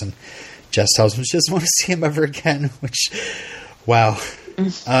Jess. And Jess tells him she doesn't want to see him ever again. Which, wow.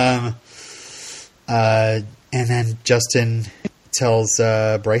 And then Justin tells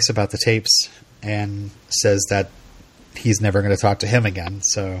Bryce about the tapes and says that he's never going to talk to him again.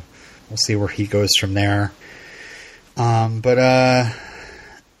 So we'll see where he goes from there. But I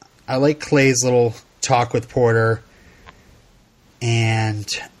like Clay's little talk with Porter and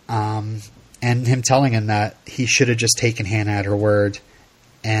him telling him that he should have just taken Hannah at her word.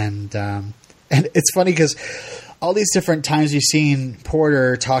 And it's funny because all these different times you've seen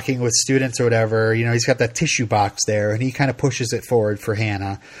Porter talking with students or whatever, you know, he's got that tissue box there and he kind of pushes it forward for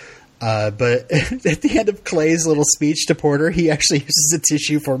Hannah. But at the end of Clay's little speech to Porter, he actually uses a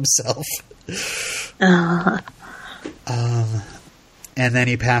tissue for himself. And then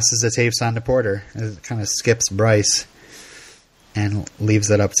he passes the tapes on to Porter. It kind of skips Bryce and leaves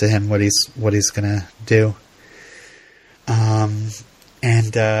it up to him what he's gonna do.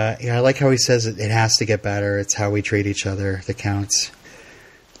 I like how he says it has to get better. It's how we treat each other that counts.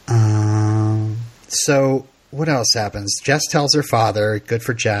 So what else happens? Jess tells her father, good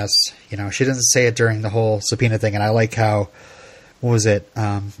for Jess. You know, she doesn't say it during the whole subpoena thing. And I like how, what was it?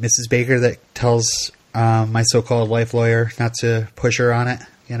 Mrs. Baker that tells my so-called life lawyer not to push her on it,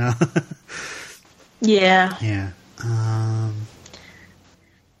 you know? Yeah. Yeah.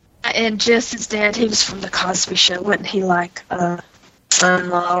 And Jess's dad, he was from the Cosby Show. Wasn't he like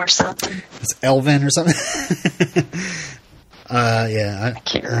son-in-law or something? It's Elvin or something? I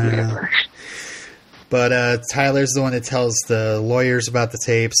can't remember. But Tyler's the one that tells the lawyers about the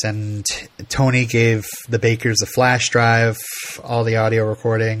tapes, and Tony gave the Bakers a flash drive, all the audio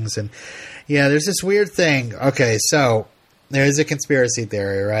recordings. And yeah, there's this weird thing. Okay, so there is a conspiracy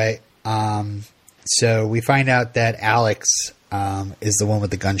theory, right? So we find out that Alex is the one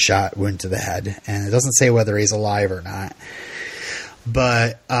with the gunshot wound to the head, and it doesn't say whether he's alive or not.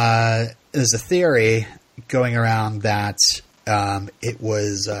 But there's a theory going around that it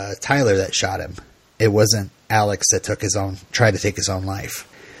was Tyler that shot him. It wasn't Alex that tried to take his own life.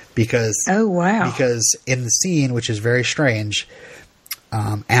 Because Because in the scene, which is very strange,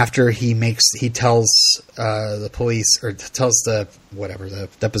 after he tells the police, or tells the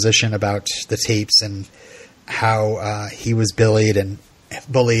deposition about the tapes and how he was bullied and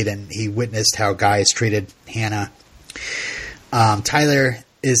he witnessed how guys treated Hannah. Tyler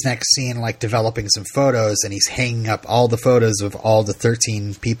is next seen like developing some photos, and he's hanging up all the photos of all the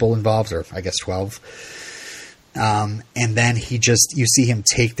 13 people involved, or I guess 12. And then you see him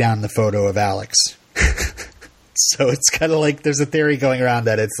take down the photo of Alex. So it's kind of like there's a theory going around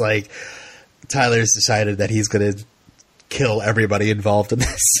that it's like Tyler's decided that he's going to kill everybody involved in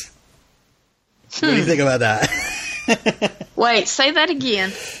this. What do you think about that? Wait, say that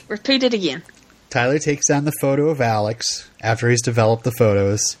again. Repeat it again. Tyler takes down the photo of Alex after he's developed the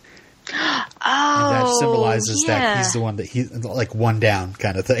photos. Oh, and that symbolizes that he's the one that he's like one down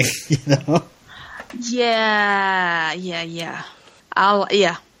kind of thing, you know? Yeah.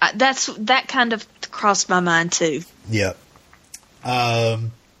 That kind of crossed my mind too. Yeah.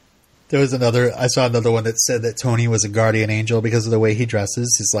 There was I saw another one that said that Tony was a guardian angel because of the way he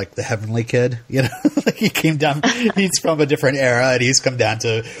dresses. He's like the heavenly kid, you know? Like he came down, he's from a different era and he's come down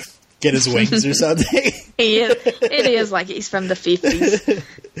to get his wings or something. It is like he's from the 50s.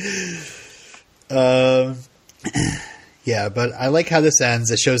 Yeah, but I like how this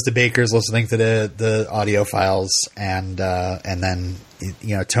ends. It shows the Bakers listening to the audio files, and then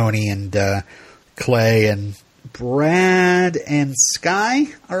you know Tony and Clay and Brad and Sky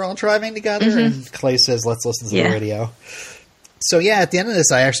are all driving together, and Clay says, "Let's listen to the radio." So yeah, at the end of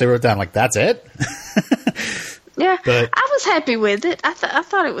this, I actually wrote down like, "That's it." Yeah, but I was happy with it. I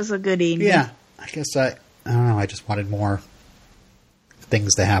thought it was a good evening. Yeah, I guess I don't know. I just wanted more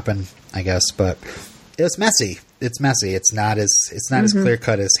things to happen, I guess, but it was messy. It's messy. It's not as clear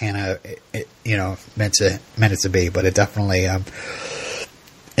cut as Hannah, meant it to be. But it definitely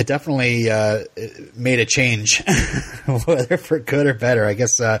made a change, whether for good or better. I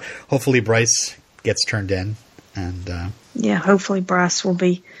guess hopefully Bryce gets turned in, and hopefully Bryce will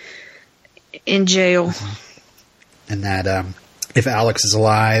be in jail. And that if Alex is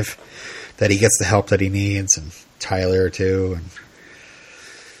alive, that he gets the help that he needs, and Tyler too.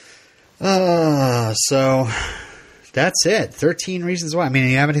 And so that's it. 13 Reasons Why. I mean, do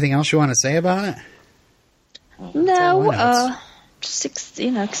you have anything else you want to say about it? No, just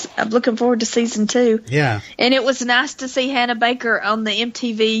 'cause I'm looking forward to season 2. Yeah, and it was nice to see Hannah Baker on the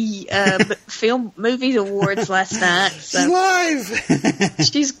MTV Film Movie Awards last night. So. She's live.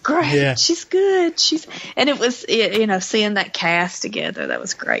 She's great. Yeah. She's good. And it was seeing that cast together. That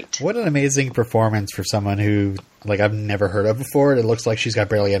was great. What an amazing performance for someone who I've never heard of before. It looks like she's got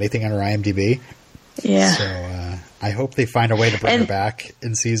barely anything on her IMDb. Yeah. So I hope they find a way to bring her And- back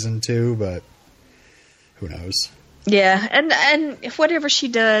in season 2, but who knows? Yeah, and if whatever she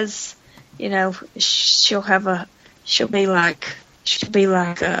does, you know, she'll be like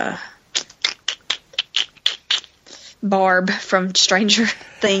Barb from Stranger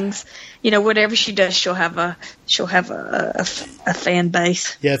Things. You know, whatever she does, she'll have a fan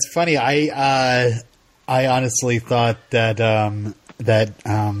base. Yeah, it's funny. I honestly thought that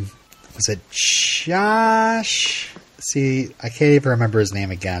was it Josh? See, I can't even remember his name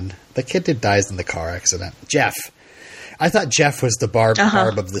again. The kid that dies in the car accident. Jeff. I thought Jeff was the Barb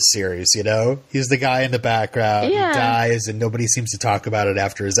of the series, you know? He's the guy in the background Yeah. who dies and nobody seems to talk about it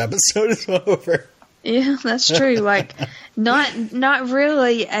after his episode is over. Yeah, that's true. Like, not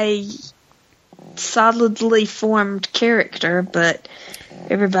really a solidly formed character, but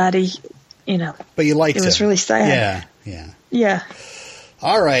everybody, you know, But you liked it was him. really sad. Yeah, yeah. Yeah.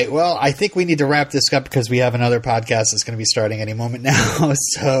 All right. Well, I think we need to wrap this up because we have another podcast that's going to be starting any moment now.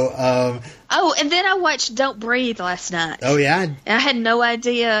 So, Oh, and then I watched Don't Breathe last night. oh yeah, And I had no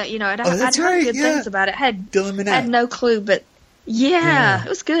idea, you know, and that's I'd heard right, good yeah. things about it. Dylan Minnette. I had no clue, but yeah, it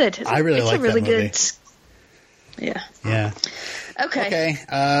was good. I really it's like a really that good. movie. Yeah. Yeah. Okay. Okay.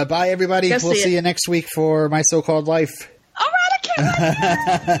 Bye, everybody. Go We'll see see it. you next week for My So-Called Life. All right, I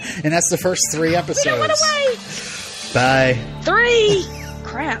can't wait. And that's the first 3 episodes. We don't want to wait. Bye. 3.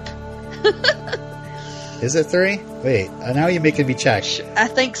 Crap. Is it 3? Wait. Now you're making me check. I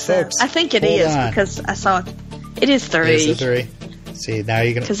think so. Folks, I think it hold is on. because I saw it. It is 3. Is it 3? See, now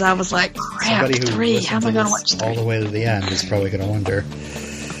you're going to... Because I was like, crap, Somebody who 3. How am I going to listens watch 3? all the way to the end is probably going to wonder.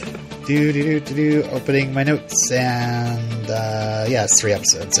 Opening my notes, and yeah, it's 3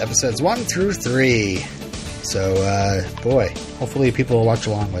 episodes. Episodes 1 through 3. So, boy, hopefully people will watch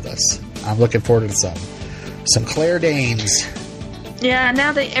along with us. I'm looking forward to some Claire Danes. Yeah,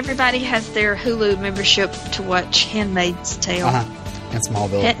 now that everybody has their Hulu membership to watch Handmaid's Tale. And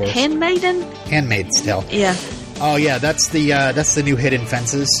Smallville, of course. Handmaid's Tale. Yeah. Oh yeah, that's the new Hidden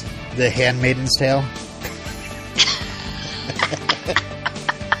Fences, the Handmaiden's Tale.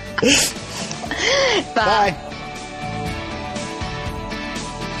 Bye. Bye.